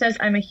 Paige says,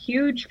 "I'm a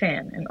huge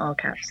fan," in all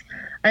caps.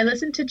 "I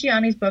listened to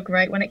Gianni's book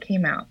right when it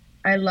came out.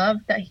 I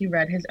love that he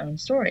read his own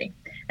story.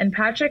 And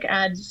Patrick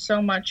adds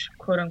so much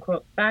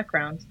quote-unquote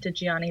background to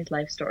Gianni's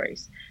life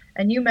stories.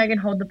 And you, Megan,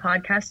 hold the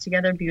podcast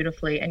together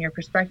beautifully, and your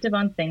perspective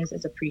on things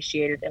is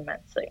appreciated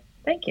immensely.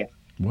 Thank you."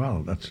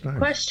 Wow, that's nice.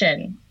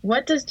 Question: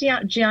 what does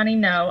Gianni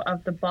know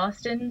of the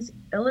Boston's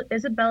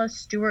Isabella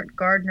Stewart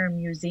Gardner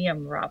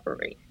Museum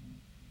robbery?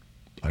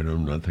 I know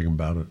nothing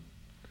about it.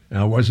 And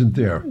I wasn't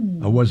there.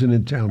 I wasn't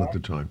in town at the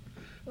time.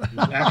 It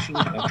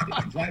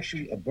was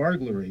actually a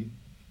burglary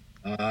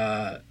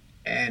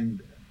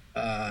And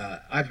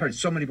I've heard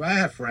so many. I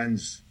have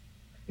friends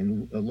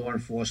in law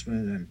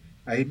enforcement, and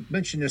I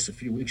mentioned this a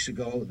few weeks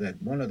ago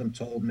that one of them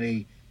told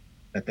me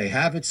that they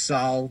have it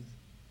solved.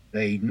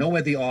 They know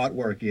where the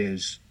artwork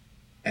is,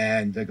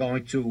 and they're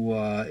going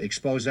to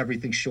expose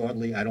everything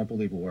shortly. I don't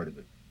believe a word of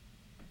it.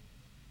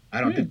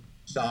 I don't think they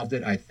solved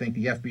it. I think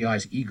the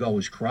FBI's ego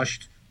is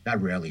crushed.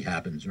 That rarely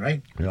happens,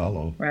 right?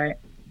 Hello. Right.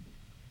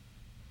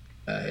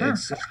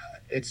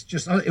 It's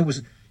just it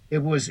was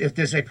if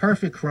there's a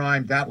perfect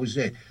crime, that was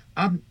it.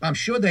 I'm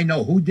sure they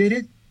know who did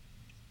it.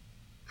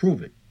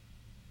 Prove it.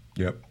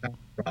 Yep. That's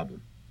the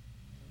problem.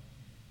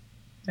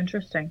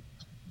 Interesting.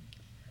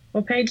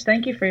 Well, Paige,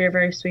 thank you for your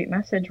very sweet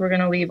message. We're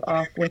going to leave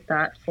off with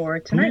that for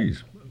tonight.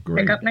 Please.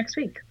 Great. Pick up next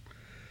week.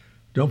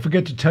 Don't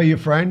forget to tell your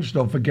friends.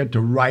 Don't forget to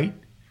write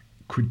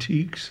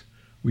critiques.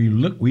 We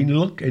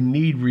look and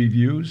need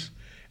reviews.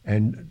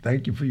 And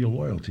thank you for your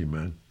loyalty,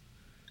 man.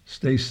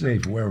 Stay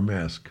safe. Wear a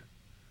mask.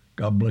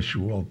 God bless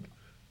you all.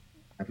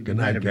 Good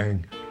night,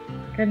 gang.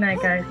 Good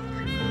night, guys.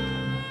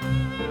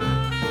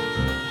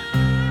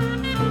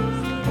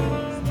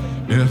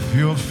 If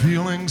you're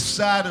feeling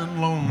sad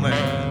and lonely,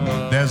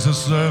 there's a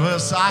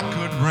service I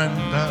could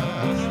render.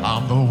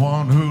 I'm the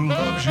one who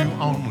loves you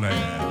only.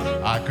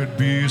 I could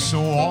be so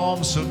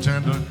warm, so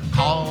tender.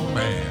 Call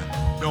me.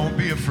 Don't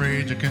be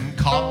afraid, you can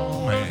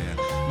call me.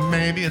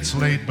 Maybe it's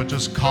late, but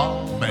just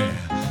call me.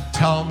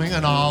 Tell me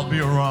and I'll be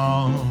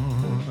around.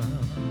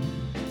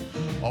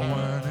 Or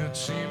when it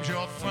seems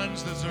your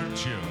friends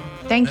desert you.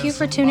 Thank you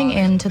for tuning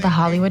in to the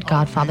Hollywood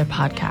Godfather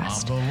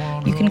podcast.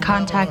 You can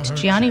contact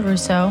Gianni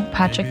Russo,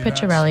 Patrick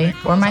Picciarelli,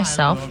 or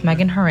myself,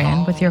 Megan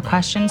Horan, with your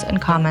questions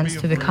and comments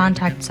through the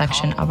contact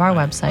section of our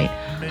website,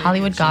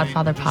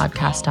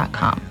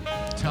 HollywoodGodfatherPodcast.com,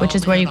 which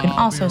is where you can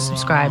also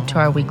subscribe to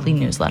our weekly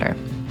newsletter.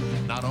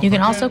 You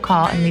can also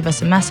call and leave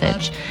us a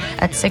message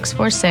at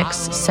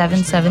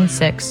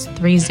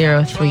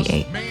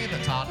 646-776-3038.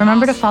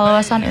 Remember to follow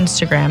us on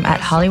Instagram at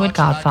Hollywood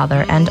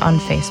Godfather and on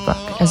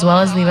Facebook, as well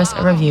as leave us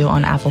a review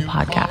on Apple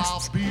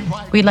Podcasts.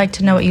 We'd like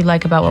to know what you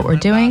like about what we're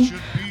doing,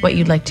 what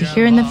you'd like to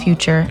hear in the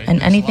future,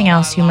 and anything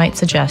else you might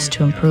suggest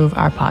to improve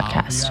our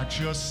podcast.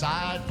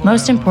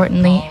 Most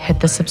importantly, hit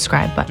the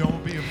subscribe button.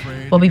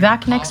 We'll be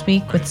back next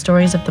week with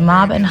stories of the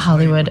mob and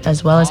Hollywood,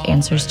 as well as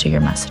answers to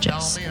your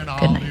messages.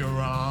 Good night.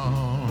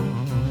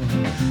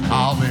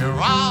 I'll be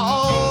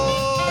around.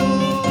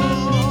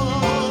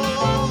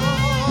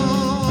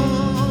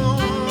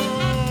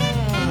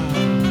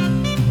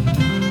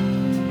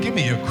 Give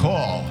me a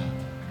call.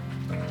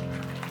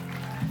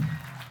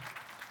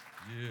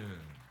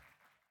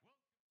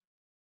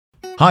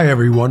 Hi,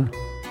 everyone.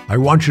 I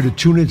want you to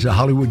tune into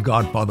Hollywood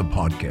Godfather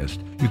podcast.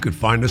 You could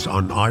find us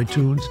on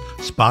iTunes,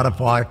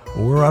 Spotify,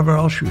 or wherever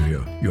else you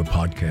hear your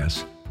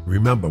podcasts.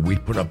 Remember, we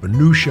put up a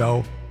new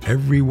show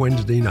every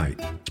Wednesday night.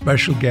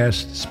 Special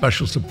guests,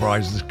 special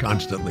surprises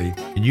constantly,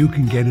 and you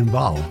can get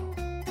involved.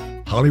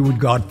 Hollywood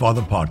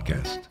Godfather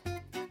podcast.